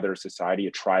hunter-gatherer society,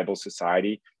 a tribal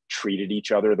society, treated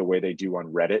each other the way they do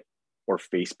on Reddit or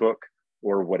Facebook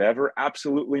or whatever?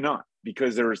 Absolutely not,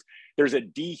 because there's a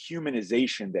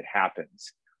dehumanization that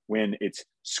happens when it's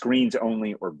screens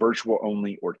only or virtual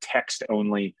only or text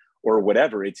only or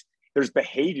whatever. There's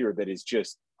behavior that is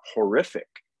just horrific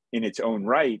in its own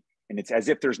right, and it's as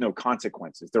if there's no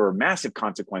consequences. There are massive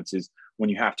consequences when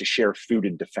you have to share food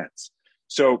in defense.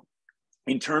 So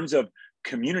in terms of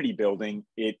community building,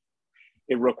 it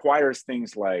requires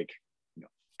things like, you know,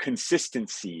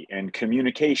 consistency and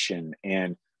communication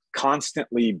and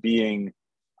constantly being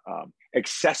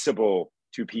accessible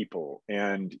to people.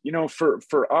 And, you know,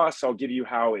 for us, I'll give you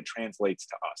how it translates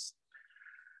to us.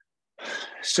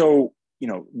 So, you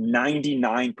know,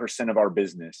 99% of our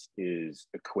business is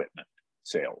equipment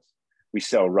sales. We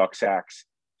sell rucksacks,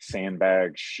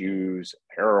 sandbags, shoes,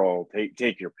 apparel,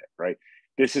 take your pick, right?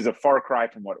 This is a far cry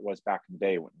from what it was back in the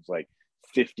day when it was like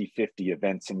 50-50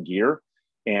 events and gear.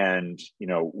 And, you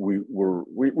know, we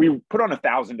put on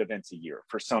 1,000 events a year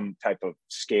for some type of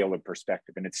scale of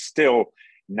perspective. And it's still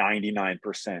 99%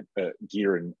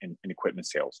 gear and equipment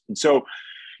sales. And so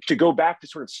to go back to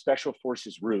sort of special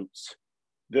forces roots,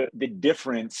 the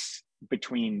difference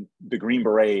between the Green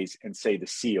Berets and say the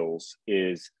SEALs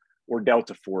or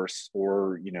Delta Force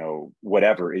or, you know,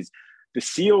 whatever, is the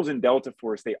SEALs and Delta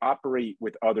Force, they operate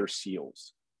with other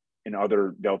SEALs and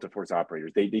other Delta Force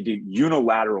operators. They do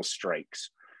unilateral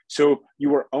strikes. So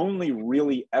you are only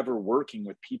really ever working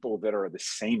with people that are the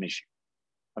same as you.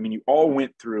 I mean, you all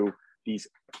went through these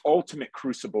ultimate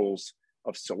crucibles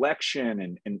of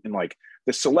selection and like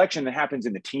the selection that happens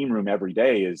in the team room every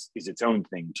day is its own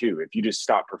thing too. If you just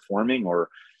stop performing or,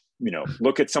 you know,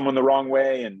 look at someone the wrong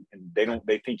way and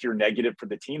they think you're negative for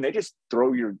the team, they just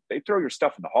throw your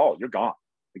stuff in the hall. You're gone.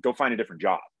 Like, go find a different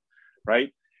job,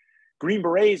 right? Green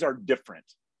Berets are different.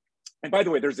 And by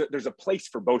the way, there's a place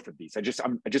for both of these. I just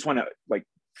want to like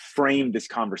frame this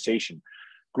conversation.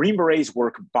 Green Berets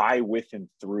work by, with, and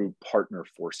through partner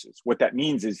forces. What that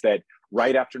means is that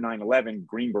right after 9/11,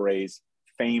 Green Berets,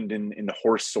 famed in the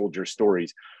horse soldier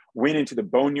stories, went into the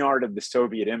boneyard of the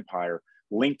Soviet Empire,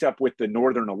 linked up with the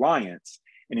Northern Alliance,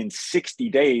 and in 60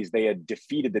 days, they had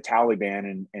defeated the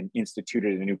Taliban and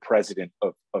instituted a new president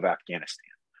of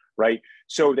Afghanistan, right?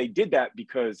 So they did that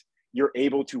because you're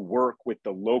able to work with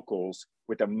the locals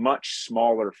with a much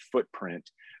smaller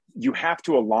footprint. You have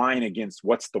to align against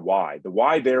what's the why. The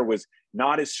why there was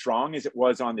not as strong as it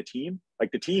was on the team.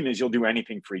 Like the team is, you'll do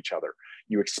anything for each other.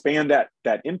 You expand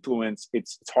that influence,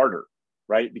 it's harder,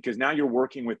 right? Because now you're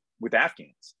working with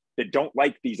Afghans that don't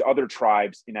like these other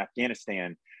tribes in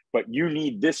Afghanistan, but you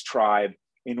need this tribe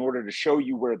in order to show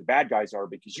you where the bad guys are,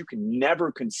 because you can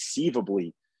never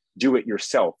conceivably do it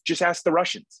yourself. Just ask the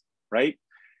Russians, right?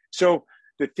 So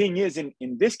the thing is, in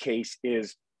this case,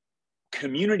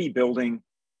 community building.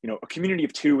 You know, a community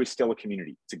of two is still a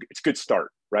community. It's a good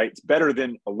start, right? It's better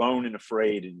than alone and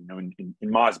afraid and, you know, in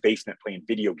Ma's basement playing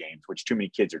video games, which too many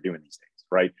kids are doing these days,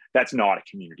 right? That's not a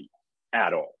community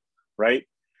at all, right?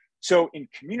 So in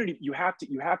community, you have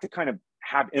to kind of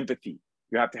have empathy.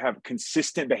 You have to have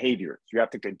consistent behavior. You have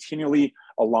to continually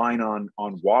align on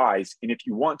whys. And if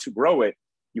you want to grow it,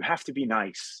 you have to be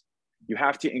nice. You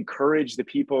have to encourage the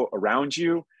people around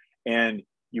you, and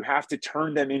you have to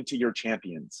turn them into your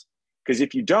champions. Because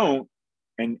if you don't,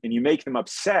 and you make them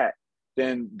upset,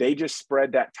 then they just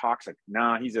spread that toxic,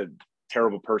 nah, he's a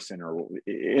terrible person, or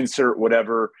insert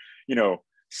whatever, you know,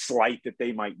 slight that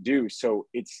they might do. So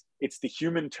it's the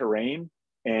human terrain.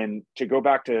 And to go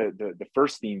back to the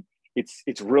first theme,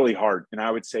 it's really hard. And I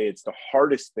would say it's the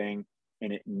hardest thing,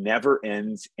 and it never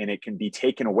ends, and it can be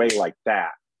taken away like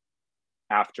that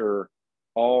after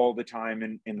all the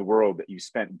time in the world that you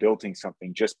spent building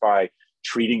something just by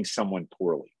treating someone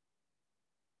poorly.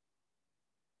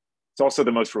 It's also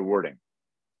the most rewarding.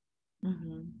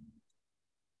 Mm-hmm.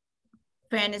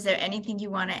 Fran, is there anything you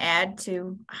want to add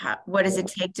to what does it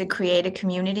take to create a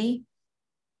community?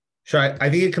 Sure. I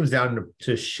think it comes down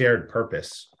to shared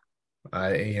purpose.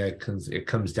 It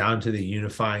comes down to the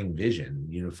unifying vision,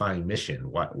 unifying mission.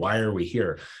 Why are we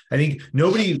here? I think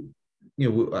nobody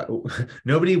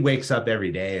wakes up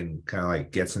every day and kind of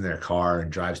like gets in their car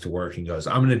and drives to work and goes,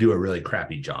 I'm going to do a really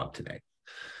crappy job today.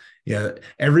 Yeah,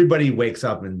 everybody wakes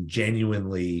up and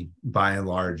genuinely, by and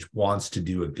large, wants to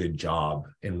do a good job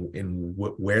in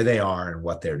where they are and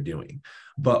what they're doing.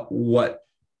 But what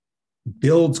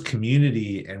builds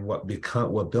community and what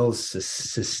builds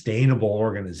sustainable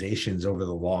organizations over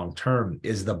the long term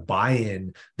is the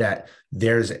buy-in that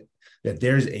there's that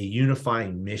there's a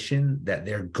unifying mission that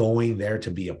they're going there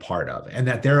to be a part of, and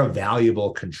that they're a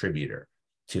valuable contributor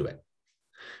to it.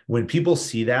 When people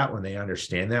see that, when they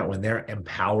understand that, when they're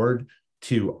empowered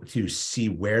to see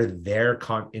where their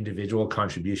individual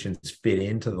contributions fit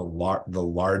into the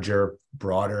larger,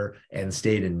 broader end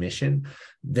state and mission,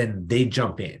 then they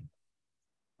jump in.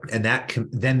 And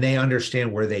then they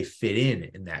understand where they fit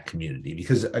in that community.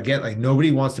 Because again, like,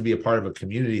 nobody wants to be a part of a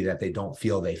community that they don't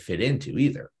feel they fit into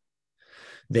either.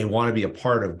 They want to be a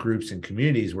part of groups and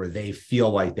communities where they feel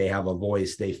like they have a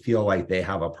voice, they feel like they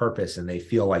have a purpose, and they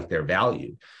feel like they're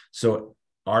valued. So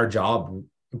our job,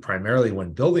 primarily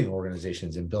when building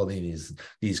organizations and building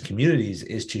these communities,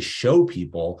 is to show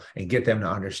people and get them to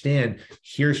understand,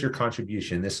 here's your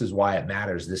contribution. This is why it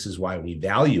matters. This is why we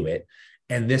value it.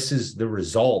 And this is the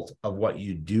result of what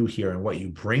you do here and what you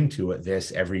bring to it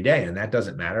this every day. And that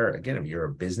doesn't matter, again, if you're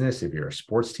a business, if you're a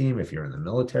sports team, if you're in the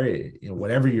military,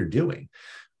 whatever you're doing,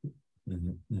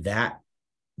 that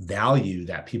value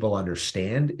that people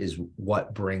understand is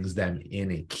what brings them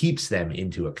in and keeps them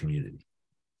into a community.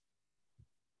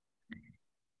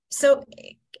 So,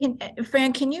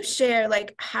 Fran, can you share,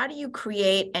 like, how do you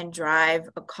create and drive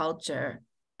a culture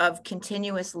of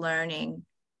continuous learning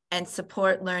and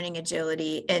support learning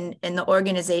agility in the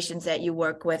organizations that you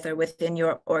work with or within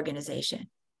your organization?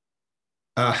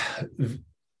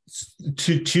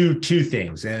 Two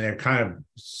things, and they're kind of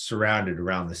surrounded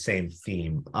around the same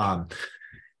theme. I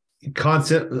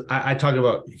talk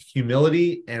about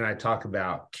humility and I talk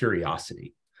about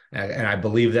curiosity. And I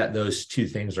believe that those two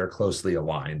things are closely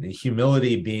aligned. The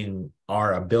humility being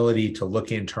our ability to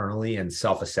look internally and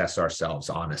self-assess ourselves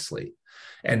honestly.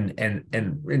 And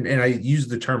I use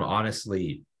the term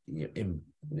honestly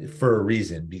for a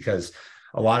reason, because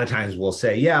a lot of times we'll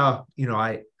say, yeah,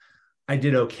 I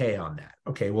did okay on that.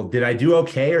 Okay, well, did I do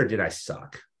okay or did I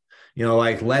suck?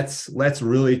 Like, let's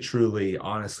really, truly,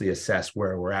 honestly assess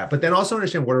where we're at, but then also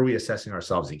understand, what are we assessing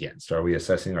ourselves against? Are we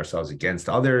assessing ourselves against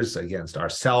others, against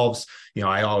ourselves?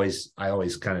 I always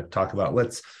kind of talk about,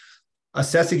 let's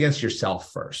assess against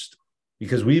yourself first,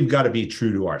 because we've got to be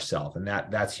true to ourselves, and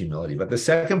that's humility. But the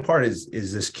second part is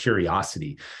this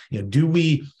curiosity.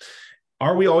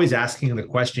 Are we always asking the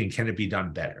question, can it be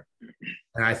done better?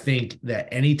 And I think that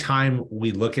anytime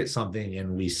we look at something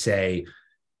and we say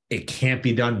it can't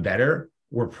be done better,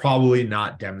 we're probably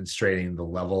not demonstrating the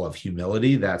level of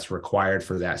humility that's required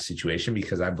for that situation,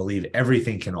 because I believe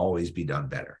everything can always be done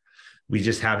better. We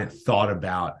just haven't thought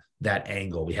about that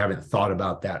angle. We haven't thought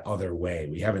about that other way.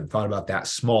 We haven't thought about that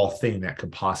small thing that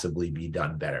could possibly be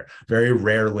done better. Very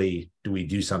rarely do we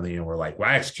do something and we're like, well,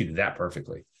 I executed that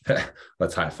perfectly.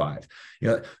 Let's high five.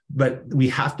 But we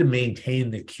have to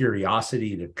maintain the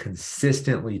curiosity to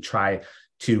consistently try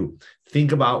to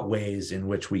think about ways in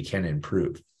which we can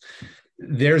improve.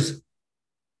 There's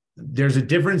a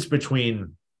difference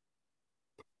between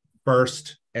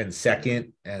first and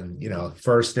second, and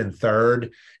first and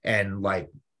third, and like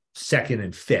second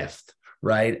and fifth,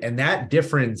 right? And that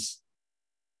difference,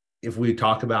 if we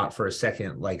talk about for a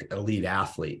second, like elite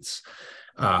athletes,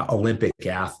 Olympic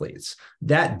athletes,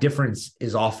 that difference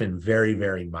is often very,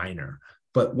 very minor.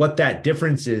 But what that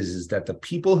difference is that the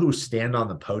people who stand on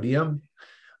the podium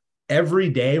every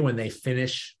day, when they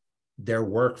finish their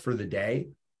work for the day,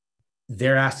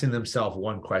 they're asking themselves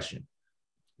one question: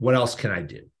 what else can I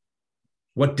do?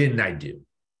 What didn't I do?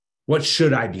 What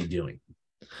should I be doing?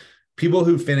 People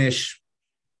who finish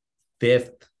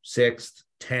 5th, 6th,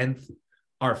 10th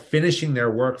are finishing their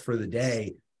work for the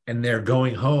day, and they're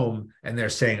going home and they're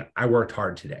saying, I worked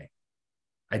hard today.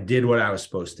 I did what I was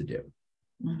supposed to do.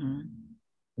 Mm-hmm.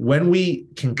 When we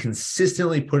can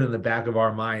consistently put in the back of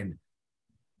our mind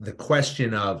the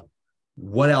question of,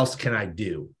 what else can I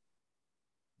do?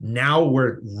 Now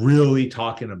we're really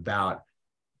talking about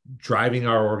driving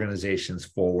our organizations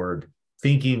forward,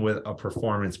 thinking with a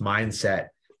performance mindset,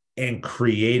 and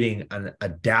creating an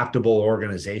adaptable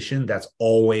organization that's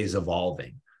always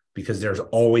evolving, because there's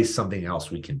always something else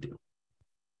we can do.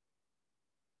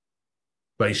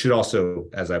 But you should also,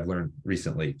 as I've learned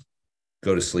recently,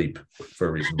 go to sleep for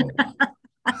a reasonable time.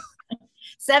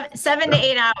 7 to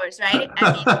 8 hours, right?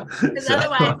 I mean, because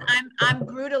otherwise I'm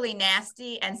brutally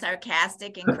nasty and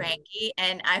sarcastic and cranky,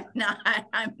 and I'm not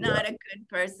a good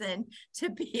person to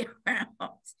be around.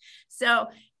 So,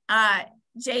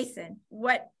 Jason,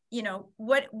 what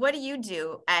do you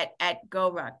do at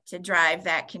GORUCK to drive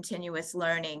that continuous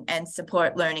learning and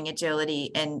support learning agility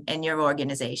in your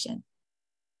organization?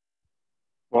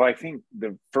 Well, I think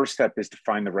the first step is to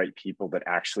find the right people that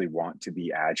actually want to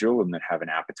be agile and that have an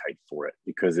appetite for it,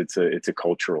 because it's a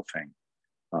cultural thing.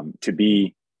 To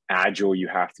be agile, you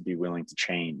have to be willing to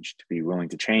change. To be willing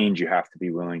to change, you have to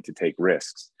be willing to take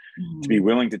risks. Mm-hmm. To be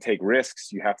willing to take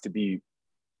risks, you have to be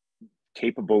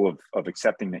capable of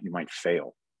accepting that you might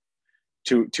fail.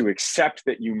 To accept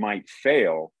that you might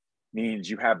fail means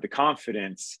you have the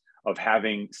confidence of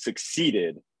having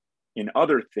succeeded in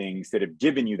other things that have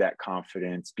given you that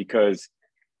confidence, because,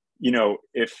 you know,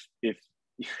 if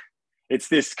it's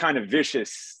this kind of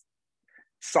vicious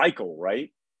cycle,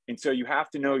 right? And so you have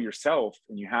to know yourself,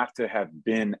 and you have to have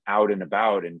been out and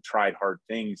about and tried hard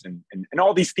things, and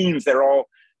all these themes that are all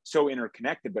so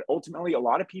interconnected. But ultimately, a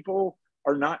lot of people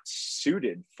are not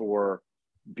suited for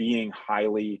being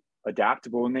highly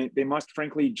adaptable, and they must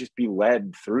frankly just be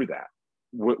led through that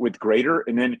with greater,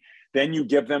 and then you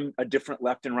give them a different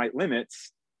left and right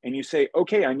limits, and you say,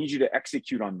 okay, I need you to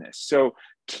execute on this. So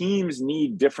teams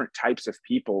need different types of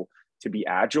people to be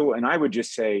agile. And I would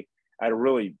just say, at a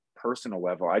really personal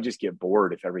level, I just get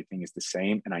bored if everything is the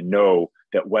same. And I know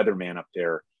that Weatherman up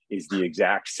there is the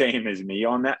exact same as me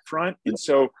on that front. And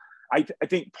so I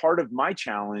think part of my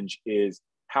challenge is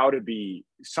how to be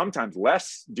sometimes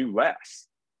do less,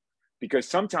 because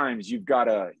sometimes you've got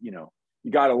to, you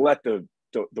got to let the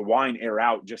wine air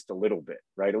out just a little bit,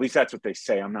 right? At least that's what they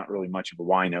say. I'm not really much of a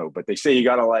wino, but they say you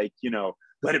got to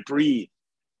let it breathe.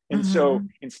 And so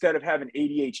instead of having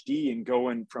ADHD and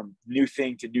going from new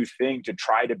thing to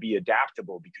try to be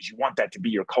adaptable because you want that to be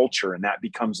your culture, and that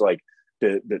becomes like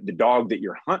the dog that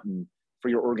you're hunting for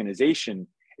your organization,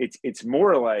 it's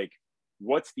more like,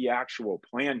 what's the actual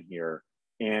plan here,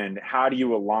 and how do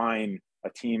you align a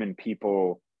team and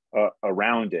people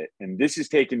around it? And this has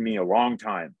taken me a long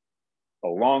time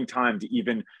to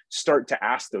even start to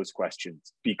ask those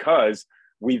questions, because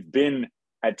we've been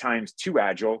at times too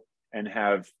agile and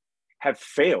have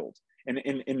failed,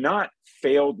 and not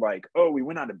failed like, oh, we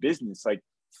went out of business, like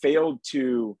failed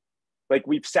to, like,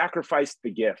 we've sacrificed the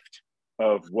gift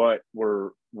of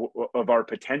of our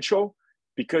potential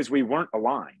because we weren't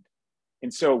aligned.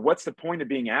 And so what's the point of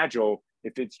being agile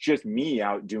if it's just me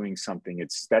out doing something?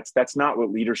 That's not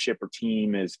what leadership or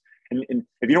team is. And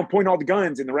if you don't point all the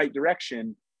guns in the right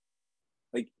direction,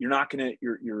 like,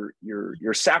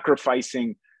 you're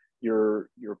sacrificing your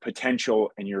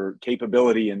potential and your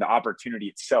capability and the opportunity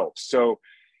itself. So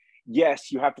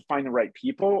yes, you have to find the right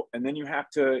people, and then you have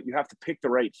to pick the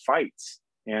right fights.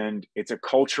 And it's a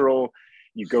cultural,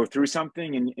 you go through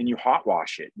something and you hot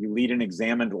wash it. You lead an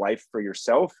examined life for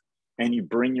yourself, and you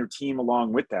bring your team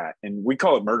along with that. And we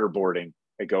call it murder boarding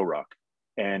at GORUCK.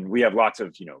 And we have lots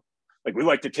of, like, we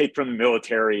like to take from the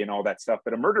military and all that stuff.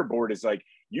 But a murder board is like,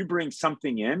 you bring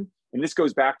something in, and this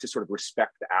goes back to sort of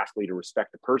respect the athlete or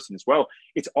respect the person as well.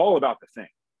 It's all about the thing.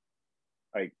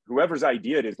 Like, whoever's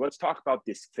idea it is, let's talk about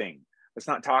this thing. Let's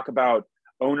not talk about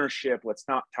ownership. Let's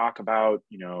not talk about,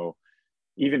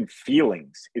 even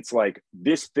feelings. It's like,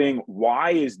 this thing,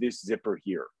 why is this zipper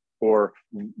here? Or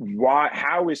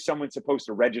how is someone supposed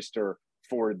to register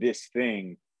for this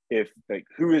thing? If, like,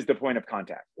 who is the point of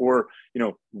contact? Or,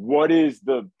 what is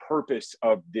the purpose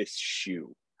of this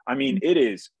shoe? I mean, it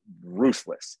is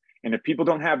ruthless. And if people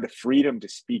don't have the freedom to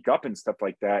speak up and stuff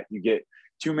like that, you get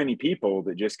too many people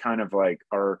that just kind of like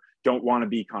don't want to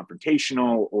be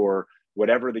confrontational or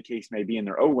whatever the case may be in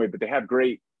their own way, but they have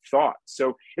great thoughts.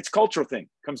 So it's a cultural thing.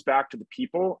 It comes back to the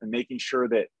people and making sure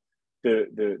that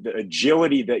the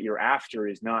agility that you're after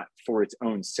is not for its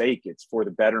own sake. It's for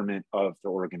the betterment of the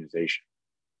organization.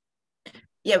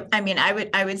 Yeah, I mean,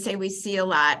 I would say we see a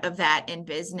lot of that in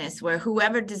business, where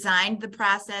whoever designed the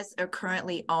process or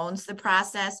currently owns the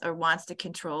process or wants to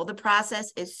control the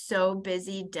process is so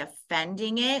busy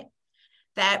defending it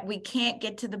that we can't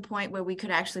get to the point where we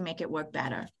could actually make it work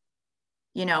better,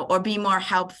 or be more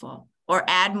helpful or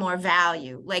add more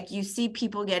value. Like, you see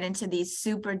people get into these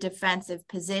super defensive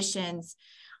positions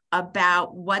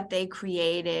about what they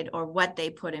created or what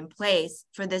they put in place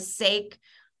for the sake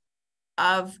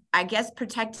of, I guess,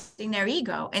 protecting their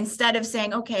ego, instead of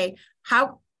saying, okay,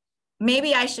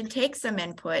 maybe I should take some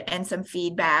input and some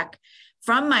feedback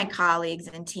from my colleagues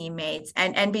and teammates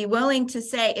and be willing to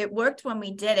say, it worked when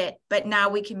we did it, but now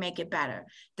we can make it better.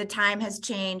 The time has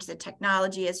changed, the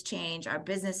technology has changed, our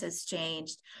business has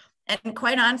changed. And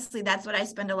quite honestly, that's what I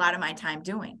spend a lot of my time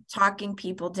doing, talking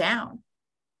people down.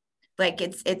 Like,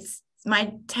 it's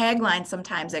my tagline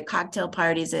sometimes at cocktail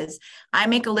parties is, I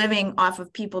make a living off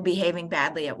of people behaving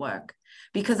badly at work,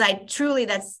 because I truly,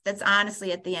 that's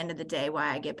honestly at the end of the day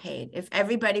why I get paid. If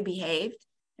everybody behaved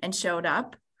and showed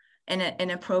up in an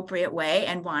appropriate way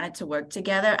and wanted to work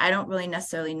together, I don't really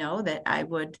necessarily know that I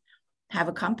would have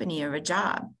a company or a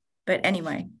job. But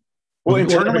anyway. Well,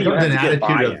 internally, you have to get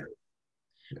buy-in.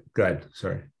 Good.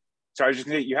 Sorry. So I was just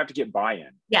gonna say, you have to get buy-in.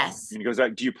 Yes. And he goes,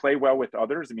 do you play well with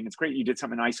others? I mean, it's great you did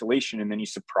something in isolation and then you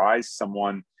surprise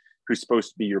someone who's supposed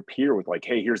to be your peer with like,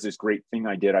 hey, here's this great thing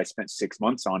I did. I spent 6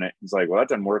 months on it. He's like, well, that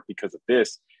doesn't work because of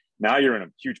this. Now you're in a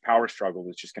huge power struggle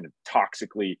that's just going to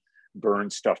toxically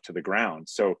burn stuff to the ground.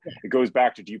 So it goes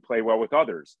back to, do you play well with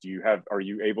others? Are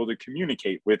you able to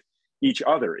communicate with each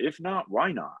other? If not,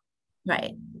 why not?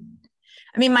 Right.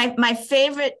 I mean, my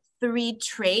favorite 3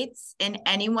 traits in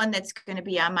anyone that's going to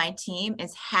be on my team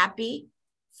is happy,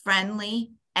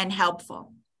 friendly, and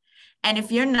helpful. And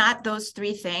if you're not those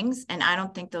 3 things, and I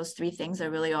don't think those 3 things are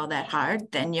really all that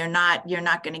hard, then you're not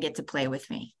going to get to play with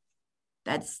me.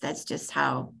 That's just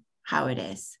how it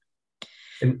is.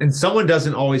 And someone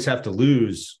doesn't always have to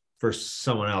lose for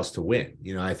someone else to win.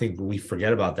 You know, I think we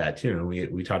forget about that too. And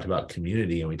we talked about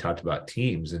community and we talked about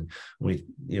teams, and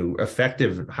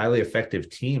highly effective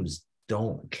teams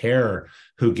don't care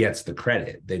who gets the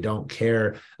credit. They don't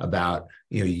care about,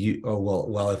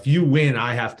 well, if you win,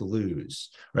 I have to lose,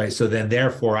 right? So then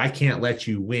therefore I can't let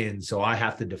you win. So I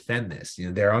have to defend this.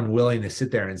 They're unwilling to sit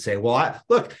there and say, well,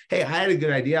 hey, I had a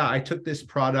good idea. I took this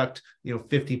product,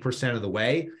 50% of the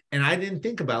way, and I didn't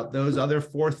think about those other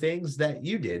 4 things that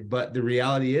you did. But the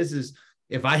reality is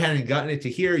if I hadn't gotten it to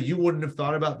here, you wouldn't have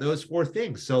thought about those 4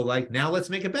 things. So like, now let's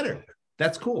make it better.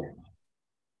 That's cool.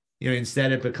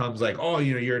 Instead it becomes like, oh,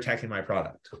 you're attacking my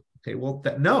product. Okay, well,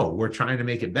 no, we're trying to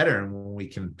make it better. And when we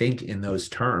can think in those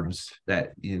terms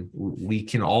that we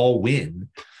can all win,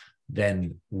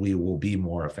 then we will be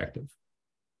more effective.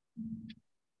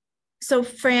 So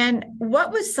Fran,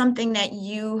 what was something that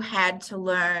you had to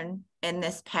learn in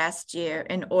this past year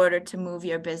in order to move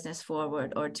your business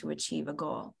forward or to achieve a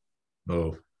goal?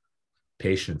 Oh,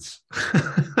 patience.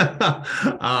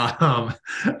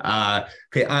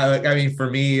 Okay. I mean, for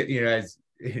me, as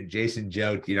Jason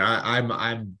joked,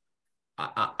 I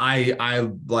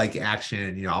like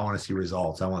action. I want to see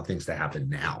results. I want things to happen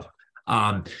now.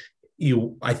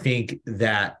 I think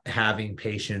that having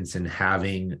patience and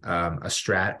having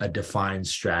a defined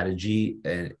strategy,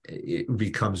 it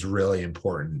becomes really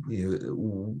important.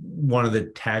 One of the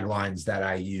taglines that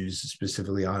I use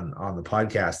specifically on the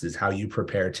podcast is, how you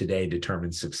prepare today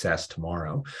determines success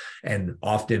tomorrow. And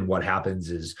often what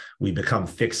happens is we become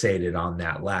fixated on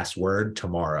that last word,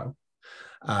 tomorrow.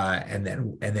 And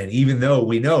then even though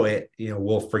we know it,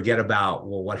 we'll forget about,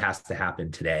 well, what has to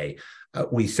happen today.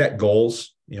 We set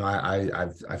goals.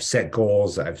 I've set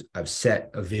goals. I've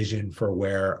set a vision for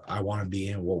where I want to be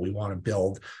and what we want to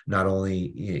build, not only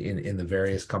in the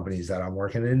various companies that I'm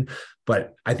working in,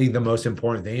 but I think the most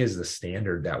important thing is the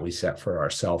standard that we set for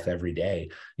ourselves every day.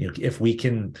 If we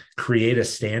can create a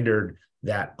standard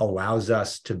that allows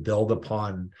us to build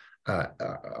upon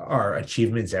our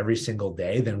achievements every single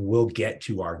day, then we'll get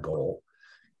to our goal.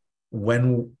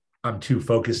 When I'm too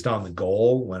focused on the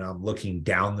goal, when I'm looking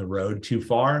down the road too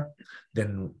far,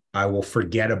 then I will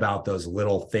forget about those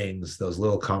little things, those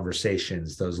little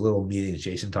conversations, those little meetings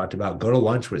Jason talked about. Go to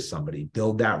lunch with somebody,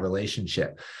 build that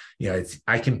relationship.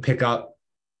 I can pick up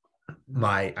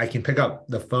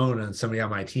the phone on somebody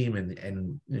on my team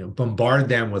and bombard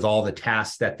them with all the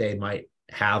tasks that they might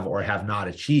have or have not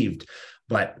achieved.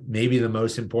 But maybe the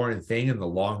most important thing in the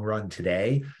long run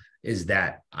today is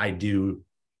that I do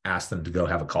ask them to go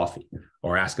have a coffee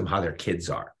or ask them how their kids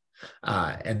are.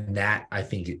 And that, I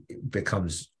think, it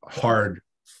becomes hard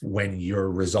when you're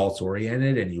results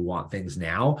oriented and you want things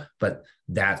now. But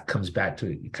that comes back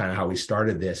to kind of how we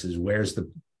started this, is where's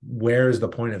the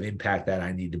point of impact that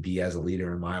I need to be as a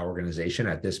leader in my organization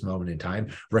at this moment in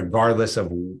time, regardless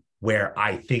of where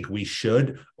I think we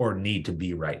should or need to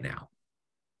be right now.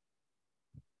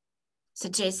 So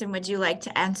Jason, would you like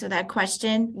to answer that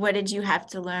question? What did you have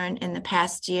to learn in the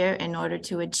past year in order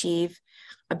to achieve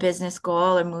a business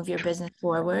goal or move your business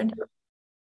forward?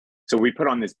 So we put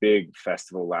on this big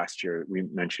festival last year, we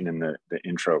mentioned in the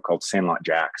intro, called Sandlot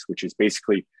Jacks, which is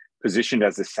basically positioned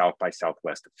as the South by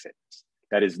Southwest of fitness.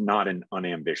 That is not an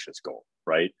unambitious goal,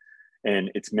 right?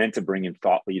 And it's meant to bring in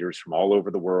thought leaders from all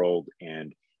over the world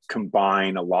and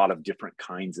combine a lot of different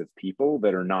kinds of people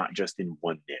that are not just in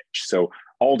one niche. So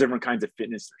all different kinds of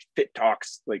fitness. There's fit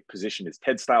talks, like positioned as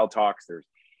TED style talks. There's,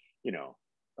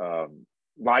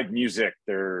 live music.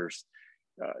 There's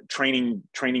training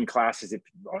classes,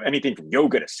 anything from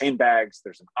yoga to sandbags.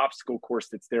 There's an obstacle course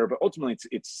that's there, but ultimately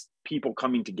it's people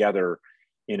coming together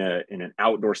in an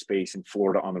outdoor space in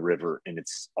Florida on the river, and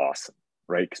it's awesome,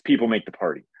 right? Because people make the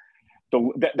party.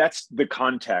 That's the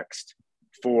context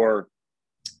for,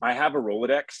 I have a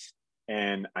Rolodex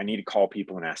and I need to call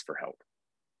people and ask for help.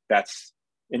 That's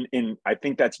I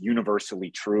think that's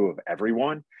universally true of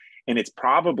everyone. And it's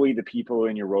probably the people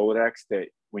in your Rolodex that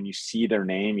when you see their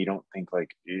name, you don't think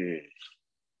like, ugh.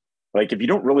 Like if you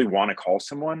don't really want to call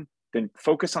someone, then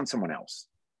focus on someone else.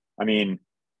 I mean,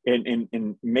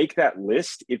 and make that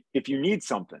list if you need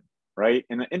something, right?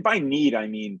 And by need, I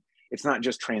mean, it's not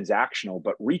just transactional,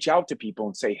 but reach out to people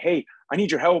and say, hey, I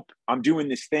need your help. I'm doing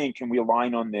this thing. Can we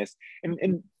align on this?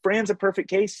 And Fran's a perfect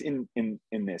case in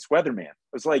this. Weatherman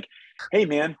was like, hey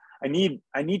man, I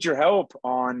need your help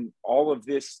on all of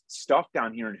this stuff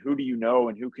down here. And who do you know?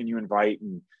 And who can you invite?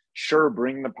 And sure,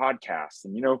 bring the podcast.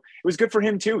 And, it was good for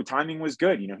him too. Timing was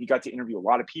good. He got to interview a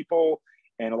lot of people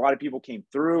and a lot of people came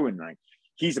through, and like,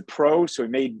 he's a pro. So he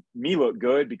made me look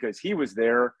good because he was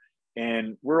there.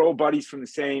 And we're old buddies from the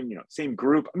same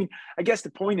group. I mean, I guess the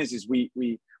point is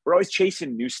we're always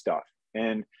chasing new stuff.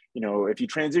 And, if you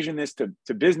transition this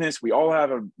to business, we all have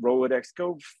a Rolodex.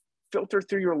 Go filter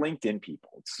through your LinkedIn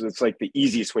people. It's like the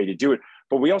easiest way to do it.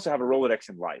 But we also have a Rolodex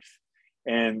in life.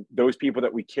 And those people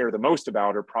that we care the most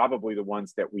about are probably the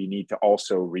ones that we need to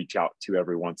also reach out to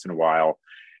every once in a while.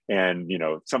 And,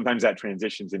 sometimes that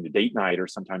transitions into date night, or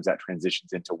sometimes that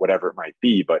transitions into whatever it might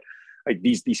be. But like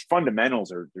these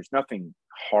fundamentals there's nothing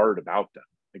hard about them.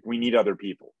 Like we need other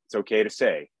people. It's okay to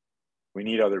say we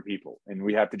need other people, and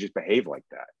we have to just behave like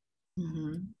that.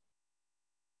 Mm-hmm.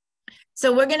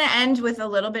 So we're going to end with a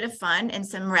little bit of fun and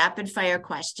some rapid fire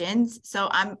questions. So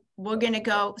we're going to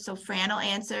go, so Fran will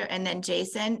answer and then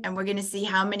Jason, and we're going to see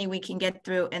how many we can get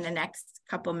through in the next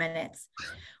couple minutes.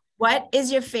 What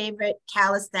is your favorite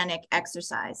calisthenic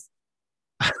exercise?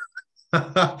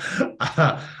 I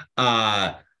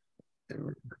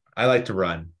like to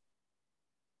run.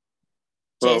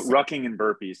 Well, Jason? rucking and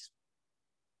burpees.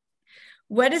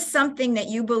 What is something that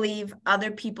you believe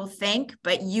other people think,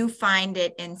 but you find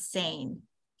it insane,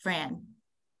 Fran?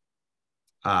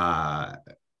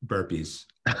 Burpees.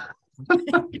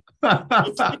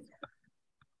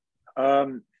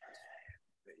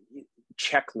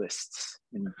 Checklists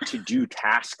and to-do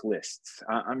task lists.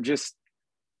 I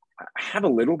have a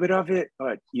little bit of it,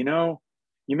 but you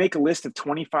make a list of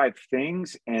 25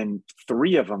 things and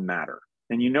 3 of them matter.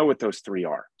 And you know what those 3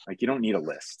 are. Like you don't need a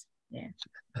list. Yeah.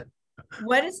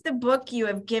 What is the book you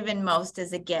have given most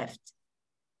as a gift?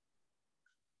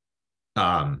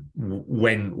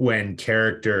 When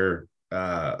Character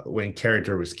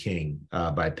Was King,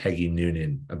 by Peggy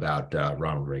Noonan, about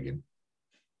Ronald Reagan.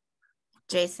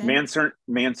 Jason?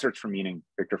 Man's Search for Meaning,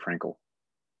 Viktor Frankl.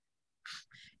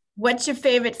 What's your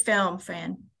favorite film,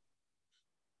 Fran?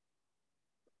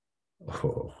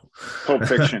 Oh. Pulp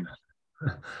Fiction.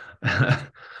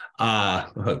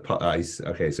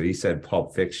 Okay, so he said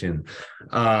Pulp Fiction.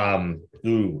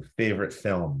 Favorite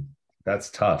film. That's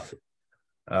tough.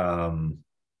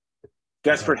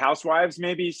 Desperate Housewives,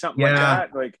 maybe something like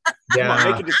that. Like, yeah, come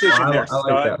on, make a decision there. I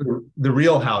like that. The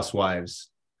Real Housewives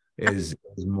is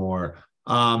more.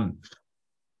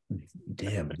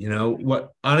 Damn,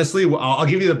 what? Honestly, I'll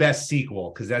give you the best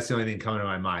sequel because that's the only thing coming to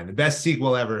my mind. The best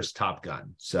sequel ever is Top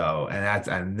Gun. So,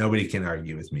 and nobody can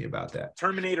argue with me about that.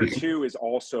 Terminator 2 is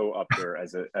also up there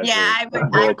as a I go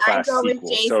sequel. with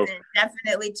Jason. So,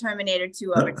 definitely Terminator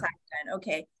 2 over Top Gun.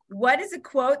 Okay, what is a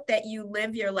quote that you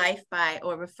live your life by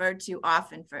or refer to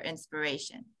often for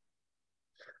inspiration?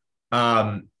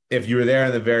 If you were there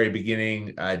in the very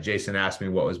beginning, Jason asked me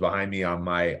what was behind me on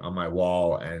my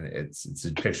wall, and it's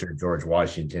a picture of George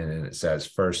Washington, and it says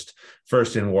first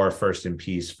in war, first in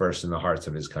peace, first in the hearts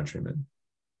of his countrymen.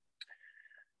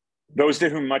 Those to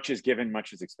whom much is given,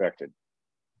 much is expected.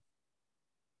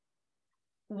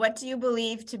 What do you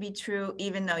believe to be true,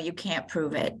 even though you can't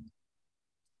prove it?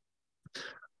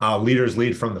 Leaders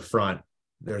lead from the front.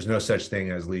 There's no such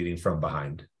thing as leading from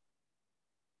behind.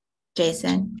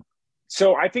 Jason?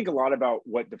 So I think a lot about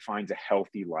what defines a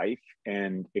healthy life.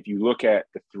 And if you look at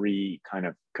the 3 kind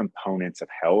of components of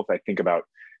health, I think about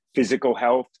physical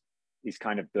health is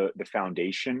kind of the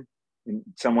foundation in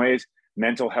some ways.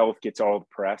 Mental health gets all the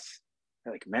press.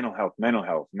 Like mental health.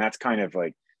 And that's kind of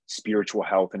like spiritual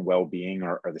health and well-being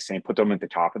are the same. Put them at the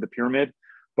top of the pyramid.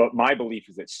 But my belief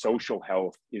is that social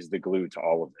health is the glue to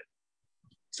all of it.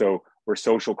 So we're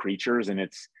social creatures, and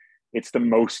it's the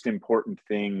most important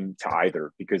thing to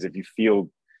either, because if you feel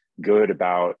good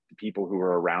about the people who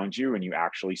are around you and you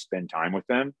actually spend time with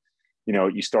them,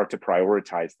 you start to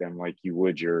prioritize them like you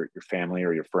would your family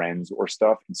or your friends or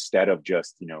stuff, instead of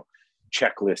just,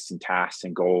 checklists and tasks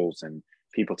and goals and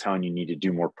people telling you need to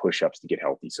do more push-ups to get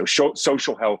healthy. So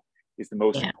social health is the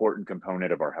most important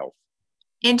component of our health.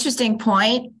 Interesting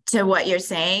point to what you're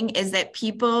saying is that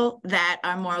people that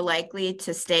are more likely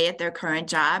to stay at their current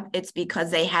job, it's because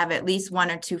they have at least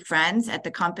 1 or 2 friends at the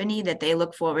company that they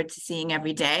look forward to seeing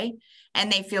every day,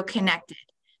 and they feel connected.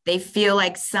 They feel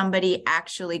like somebody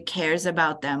actually cares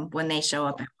about them when they show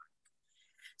up.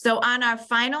 So on our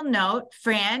final note,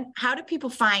 Fran, how do people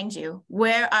find you?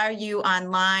 Where are you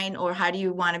online, or how do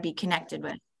you want to be connected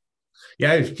with?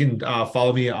 Yeah, you can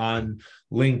follow me on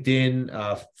LinkedIn,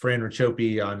 Fran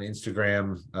Racioppi on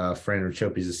Instagram. Fran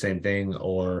Racioppi is the same thing,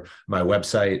 or my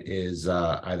website is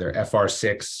either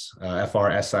FRSIX,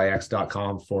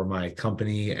 FRSIX.com for my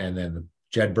company, and then the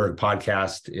Jedburgh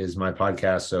podcast is my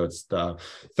podcast. So it's the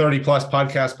 30 plus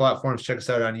podcast platforms. Check us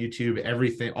out on YouTube.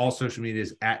 Everything, all social media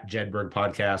is at Jedburgh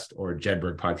Podcast or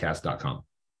jedburghpodcast.com.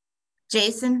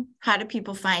 Jason, how do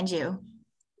people find you?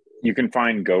 You can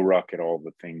find GORUCK at all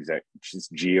the things at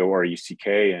just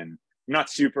GORUCK, and I'm not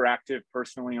super active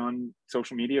personally on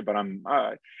social media, but I'm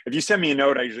if you send me a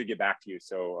note, I usually get back to you.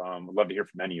 So I'd love to hear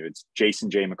from any of you. It's Jason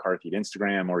J. McCarthy at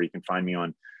Instagram, or you can find me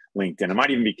on LinkedIn. I might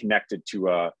even be connected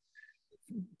to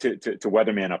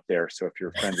Weatherman up there. So if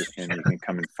you're friends with him, you can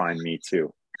come and find me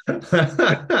too.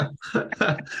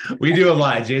 We do a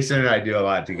lot. Jason and I do a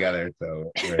lot together.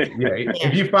 So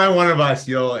if you find one of us,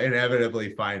 you'll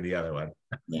inevitably find the other one.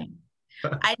 Yeah.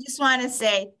 I just want to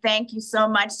say thank you so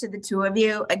much to the two of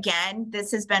you. Again,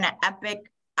 this has been an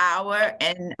epic hour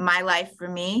in my life for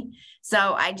me. So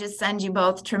I just send you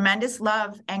both tremendous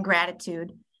love and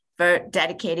gratitude for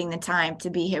dedicating the time to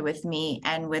be here with me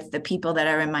and with the people that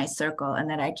are in my circle and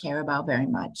that I care about very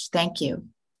much. Thank you.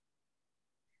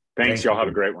 Thanks, y'all. Have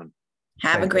a great one.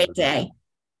 Have a great day.